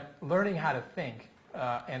 but learning how to think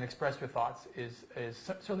and express your thoughts is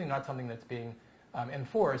certainly not something that's being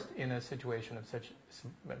enforced in a situation of such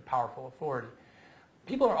powerful authority.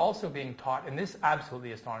 People are also being taught, and this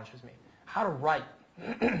absolutely astonishes me, how to write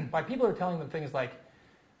by people who are telling them things like,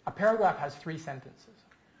 a paragraph has 3 sentences.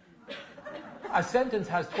 A sentence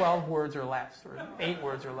has 12 words or less, or 8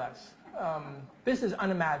 words or less. This is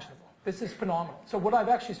unimaginable. This is phenomenal. So what I've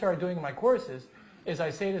actually started doing in my courses is I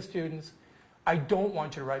say to students, I don't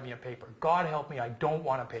want you to write me a paper. God help me, I don't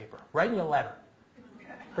want a paper. Write me a letter.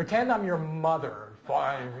 Pretend I'm your mother.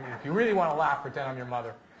 If you really want to laugh, pretend I'm your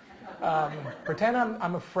mother. Pretend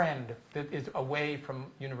I'm a friend that is away from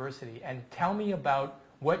university and tell me about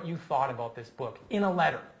what you thought about this book in a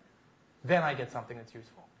letter. Then I get something that's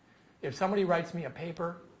useful. If somebody writes me a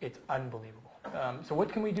paper, it's unbelievable. So what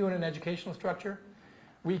can we do in an educational structure?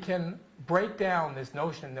 We can break down this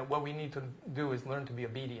notion that what we need to do is learn to be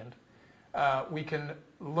obedient. We can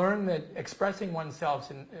learn that expressing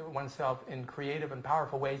oneself in creative and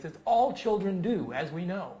powerful ways, as all children do, as we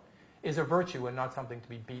know, is a virtue and not something to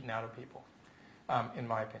be beaten out of people, in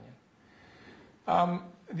my opinion.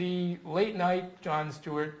 The late night, Jon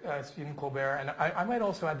Stewart, Stephen Colbert, and I might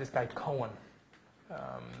also add this guy Cohen,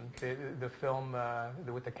 the film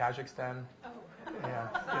with the Kazakhstan. Yeah,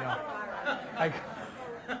 like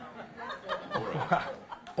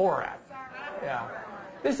Borat. Yeah,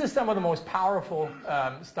 this is some of the most powerful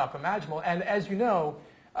stuff imaginable. And as you know,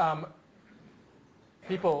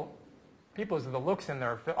 people's the looks in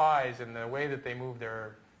their eyes and the way that they move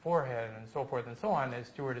their forehead and so forth and so on, as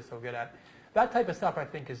Stewart is so good at. That type of stuff, I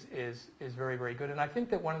think, is very, very good. And I think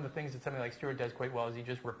that one of the things that somebody like Stewart does quite well is he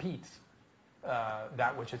just repeats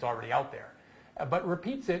that which is already out there. But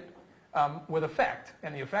repeats it with effect.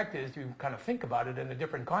 And the effect is you kind of think about it in a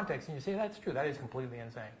different context and you say, that's true, that is completely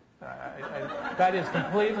insane. That is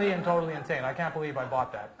completely and totally insane. I can't believe I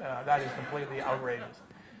bought that. That is completely outrageous.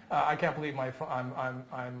 I can't believe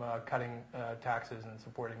I'm cutting taxes and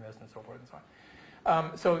supporting this and so forth and so on.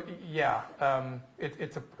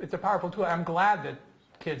 It's a powerful tool. I'm glad that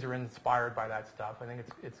kids are inspired by that stuff. I think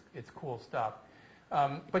it's cool stuff.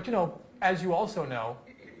 But as you also know,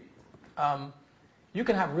 you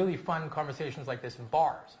can have really fun conversations like this in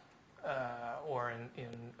bars or in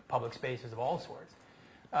public spaces of all sorts.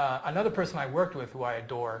 Another person I worked with who I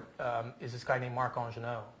adore is this guy named Marc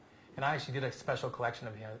Angenot. And I actually did a special collection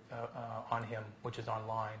of him, on him, which is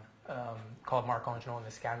online, called Marc Angenot and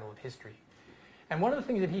the Scandal of History. And one of the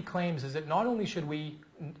things that he claims is that not only should we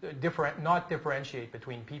not differentiate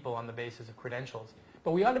between people on the basis of credentials,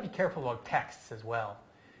 but we ought to be careful about texts as well.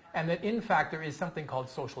 And that, in fact, there is something called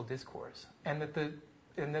social discourse. And that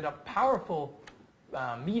a powerful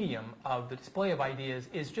medium of the display of ideas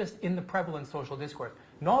is just in the prevalent social discourse.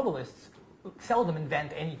 Novelists seldom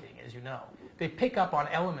invent anything, as you know, they pick up on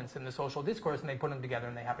elements in the social discourse and they put them together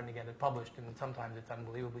and they happen to get it published, and sometimes it's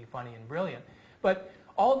unbelievably funny and brilliant. But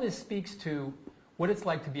all this speaks to what it's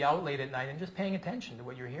like to be out late at night and just paying attention to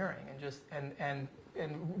what you're hearing, and just and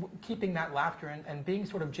keeping that laughter and being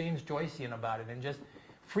sort of James Joycean about it, and just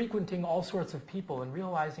frequenting all sorts of people and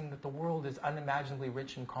realizing that the world is unimaginably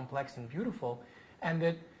rich and complex and beautiful, and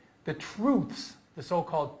that the truths, the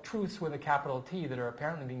so-called truths with a capital T that are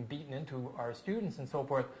apparently being beaten into our students and so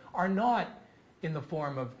forth, are not in the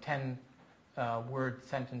form of 10-word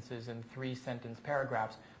sentences and 3-sentence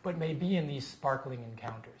paragraphs, but may be in these sparkling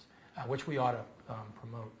encounters, which we ought to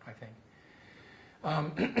promote, I think.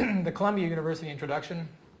 The Columbia University introduction,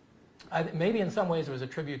 maybe in some ways it was a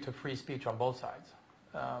tribute to free speech on both sides.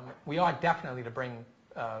 We ought definitely to bring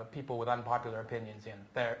people with unpopular opinions in.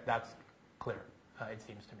 That's clear, it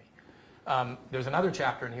seems to me. There's another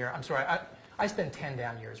chapter in here. I'm sorry, I spent 10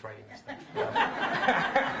 damn years writing this thing.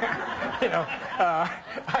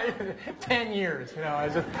 10 years, I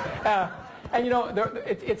just, and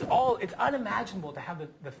it's unimaginable to have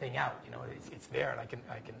the thing out. It's there, and I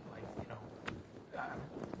can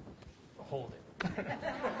hold it.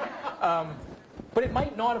 But it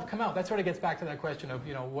might not have come out. That sort of gets back to that question of,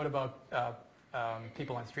 what about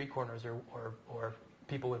people on street corners or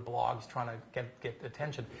people with blogs trying to get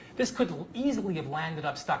attention. This could easily have landed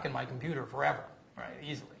up stuck in my computer forever, right?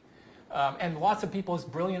 Easily. And lots of people's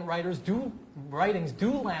brilliant writings do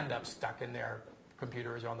land up stuck in their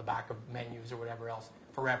computers or on the back of menus or whatever else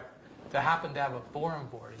forever. To happen to have a forum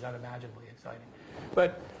for it is unimaginably exciting.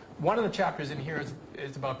 But one of the chapters in here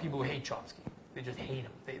is about people who hate Chomsky. They just hate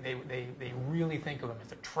him. They really think of him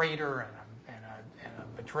as a traitor and a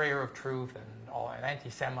betrayer of truth and an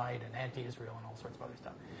anti-Semite and anti-Israel and all sorts of other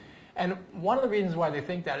stuff. And one of the reasons why they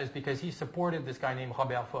think that is because he supported this guy named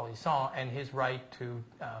Robert Barsky and his right to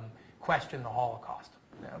question the Holocaust.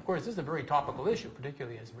 Now, of course, this is a very topical issue,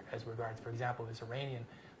 particularly as regards, for example, this Iranian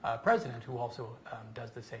president who also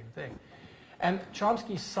does the same thing. And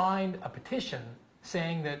Chomsky signed a petition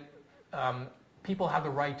saying that people have the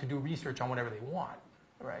right to do research on whatever they want,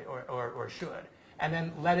 right, or should, and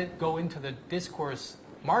then let it go into the discourse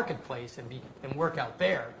marketplace and work out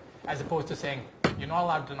there, as opposed to saying, you're not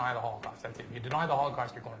allowed to deny the Holocaust. That's it. You deny the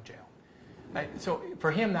Holocaust, you're going to jail. Right? So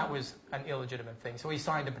for him, that was an illegitimate thing. So he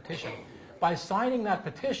signed a petition. By signing that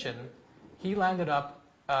petition, he landed up,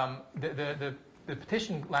 the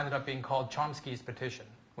petition landed up being called Chomsky's petition,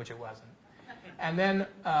 which it wasn't. And then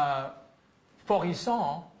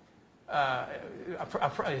Faurisson,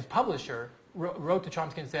 his publisher, wrote to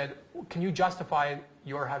Chomsky and said, can you justify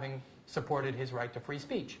your having supported his right to free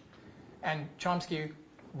speech? And Chomsky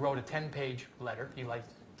wrote a 10-page letter. He likes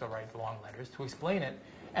to write long letters to explain it.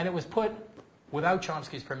 And it was put, without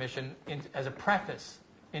Chomsky's permission, as a preface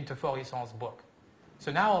into Faurisson's book.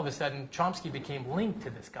 So now all of a sudden, Chomsky became linked to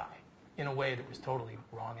this guy in a way that was totally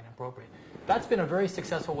wrong and inappropriate. That's been a very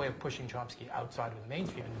successful way of pushing Chomsky outside of the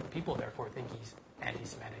mainstream. And people, therefore, think he's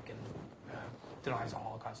anti-Semitic and denies the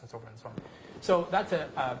Holocaust and so forth and so on. So that's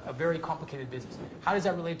a very complicated business. How does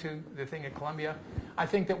that relate to the thing at Columbia? I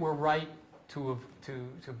think that we're right to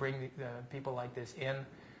bring people like this in.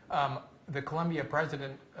 The Columbia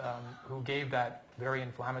president who gave that very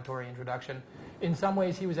inflammatory introduction, in some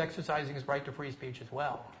ways he was exercising his right to free speech as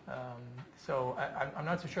well. So I'm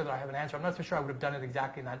not so sure that I have an answer. I'm not so sure I would have done it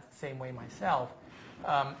exactly in that same way myself.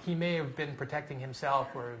 He may have been protecting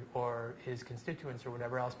himself or his constituents or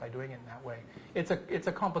whatever else by doing it in that way. It's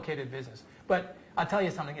a complicated business. But I'll tell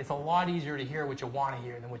you something, it's a lot easier to hear what you want to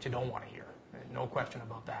hear than what you don't want to hear. No question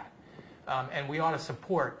about that. And we ought to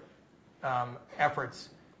support efforts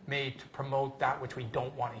made to promote that which we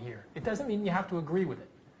don't want to hear. It doesn't mean you have to agree with it,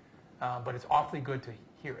 but it's awfully good to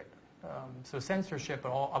hear it. So censorship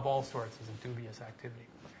of all sorts is a dubious activity.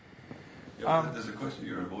 Yeah, there's a question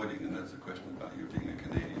you're avoiding, and that's the question about you being a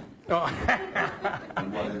Canadian. Oh.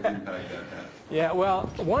 And what impact that has. Yeah, well,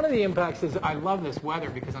 one of the impacts is I love this weather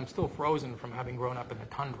because I'm still frozen from having grown up in the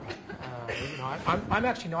tundra. I'm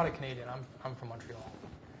actually not a Canadian. I'm from Montreal.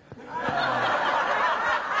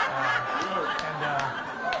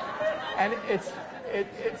 And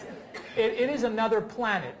it is another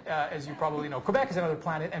planet, as you probably know. Quebec is another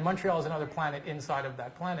planet, and Montreal is another planet inside of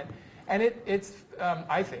that planet. And it's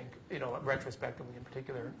I think, retrospectively in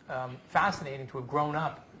particular, fascinating to have grown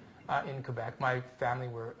up in Quebec. My family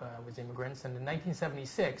was immigrants, and in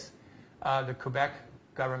 1976, the Quebec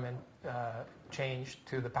government changed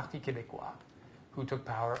to the Parti Québécois, who took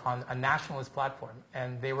power on a nationalist platform,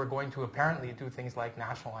 and they were going to apparently do things like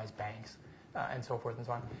nationalize banks and so forth and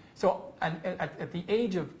so on. So at the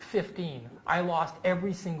age of 15, I lost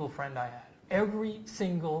every single friend I had. Every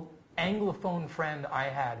single Anglophone friend I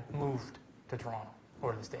had moved to Toronto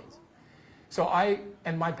or the States. So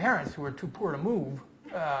and my parents, who were too poor to move,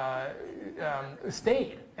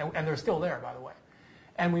 stayed, and they're still there, by the way.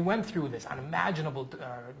 And we went through this unimaginable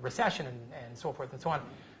recession and so forth and so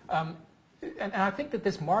on. And I think that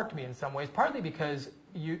this marked me in some ways, partly because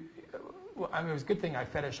it was a good thing I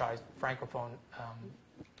fetishized Francophone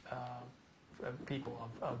people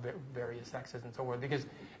of various sexes and so forth, because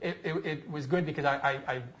it was good because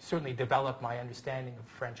I certainly developed my understanding of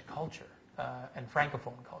French culture and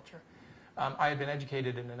Francophone culture. I had been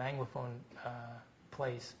educated in an Anglophone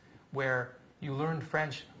place where you learned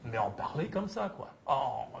French, mais on parlait comme ça, quoi.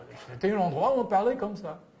 Oh, c'était un endroit où on parlait comme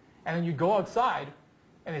ça. And then you go outside,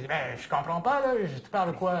 and they say, mais je comprends pas, là, je te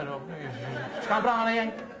parle quoi, là? Je comprends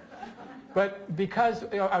rien. But because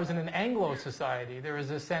I was in an Anglo society, there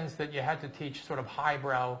was a sense that you had to teach sort of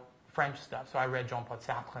highbrow French stuff. So I read Jean-Paul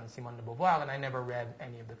Sartre and Simone de Beauvoir, and I never read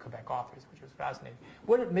any of the Quebec authors, which was fascinating.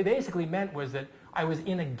 What it basically meant was that I was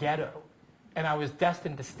in a ghetto, and I was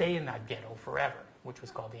destined to stay in that ghetto forever, which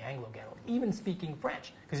was called the Anglo ghetto, even speaking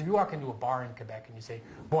French. Because if you walk into a bar in Quebec and you say,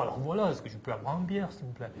 bon, alors voilà, est-ce que je peux avoir une bière, s'il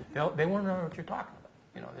vous plaît? They won't know what you're talking about,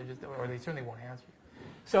 you know, or they certainly won't answer you.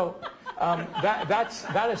 So that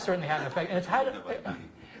has certainly had an effect, and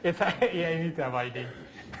yeah, you need to have ID.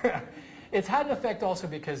 It's had an effect also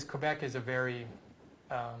because Quebec is a very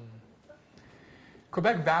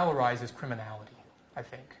Quebec valorizes criminality. I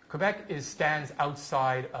think Quebec stands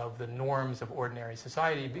outside of the norms of ordinary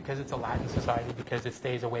society because it's a Latin society, because it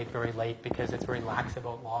stays awake very late, because it's very lax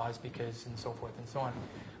about laws, because and so forth and so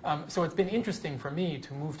on. So it's been interesting for me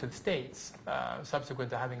to move to the States,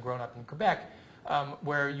 subsequent to having grown up in Quebec,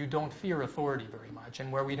 where you don't fear authority very much,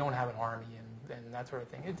 and where we don't have an army and that sort of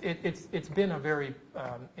thing. It's been a very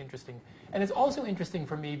interesting, and it's also interesting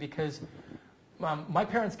for me because my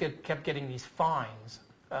parents kept getting these fines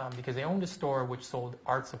because they owned a store which sold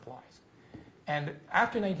art supplies. And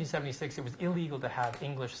after 1976, it was illegal to have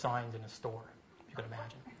English signs in a store, if you could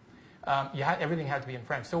imagine. Everything had to be in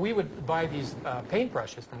French. So we would buy these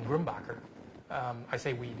paintbrushes from Grumbacher. I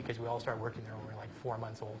say we because we all started working there when we were like 4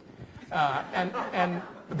 months old. And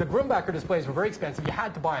the Grumbacher displays were very expensive. You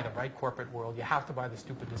had to buy them, right? Corporate world. You have to buy the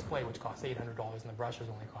stupid display, which costs $800, and the brushes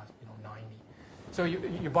only cost, $90. So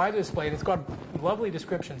you buy the display, and it's got lovely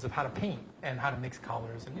descriptions of how to paint and how to mix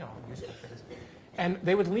colors and useful things. And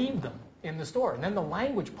they would leave them in the store, and then the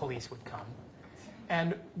language police would come,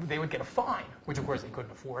 and they would get a fine, which of course they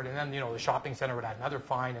couldn't afford. And then the shopping center would add another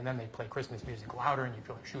fine, and then they'd play Christmas music louder, and you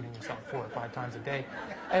feel like shooting yourself 4 or 5 times a day.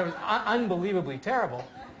 And it was unbelievably terrible.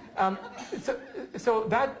 So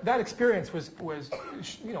that experience was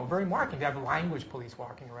very marking to have the language police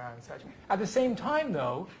walking around and such. At the same time,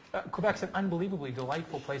 though, Quebec's an unbelievably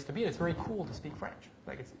delightful place to be. It's very cool to speak French.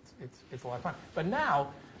 Like it's a lot of fun. But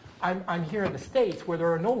now, I'm here in the States where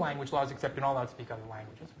there are no language laws except you're not allowed to speak other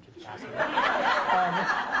languages, which is fascinating.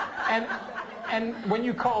 And when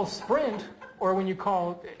you call Sprint, or when you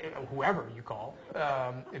call whoever you call,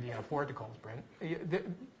 if you can afford to call Sprint,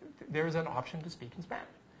 there's an option to speak in Spanish.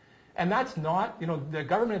 And that's not, the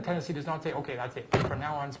government in Tennessee does not say, okay, that's it. From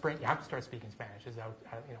now on, Sprint, you have to start speaking Spanish.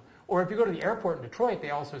 Or if you go to the airport in Detroit,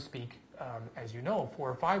 they also speak, as you know, 4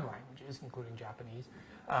 or 5 languages, including Japanese.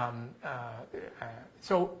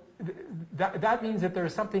 So that means that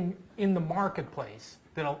there's something in the marketplace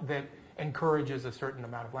that encourages a certain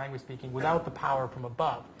amount of language speaking without the power from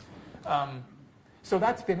above. So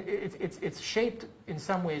that's been it's shaped in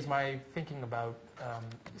some ways my thinking about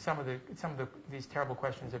some of these terrible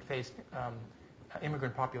questions that face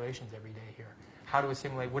immigrant populations every day here. How to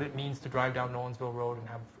assimilate, what it means to drive down Nolensville Road and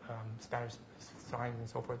have Spanish signs and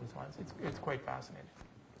so forth and so on. It's quite fascinating.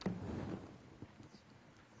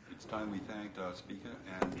 It's time we thanked our speaker,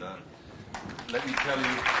 and let me tell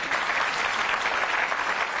you.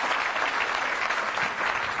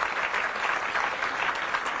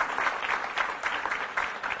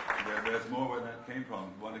 There's more where that came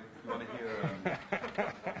from. You want to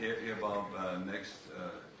hear Bob next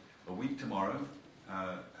a week tomorrow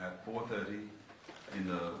at 4:30 in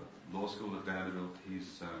the law school at Vanderbilt.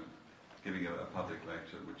 He's giving a public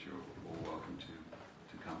lecture, which you're all welcome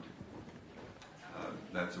to come to.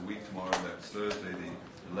 That's a week tomorrow. That's Thursday,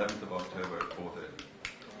 the 11th of October at 4:30.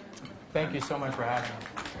 Thank you so much for having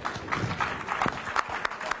me.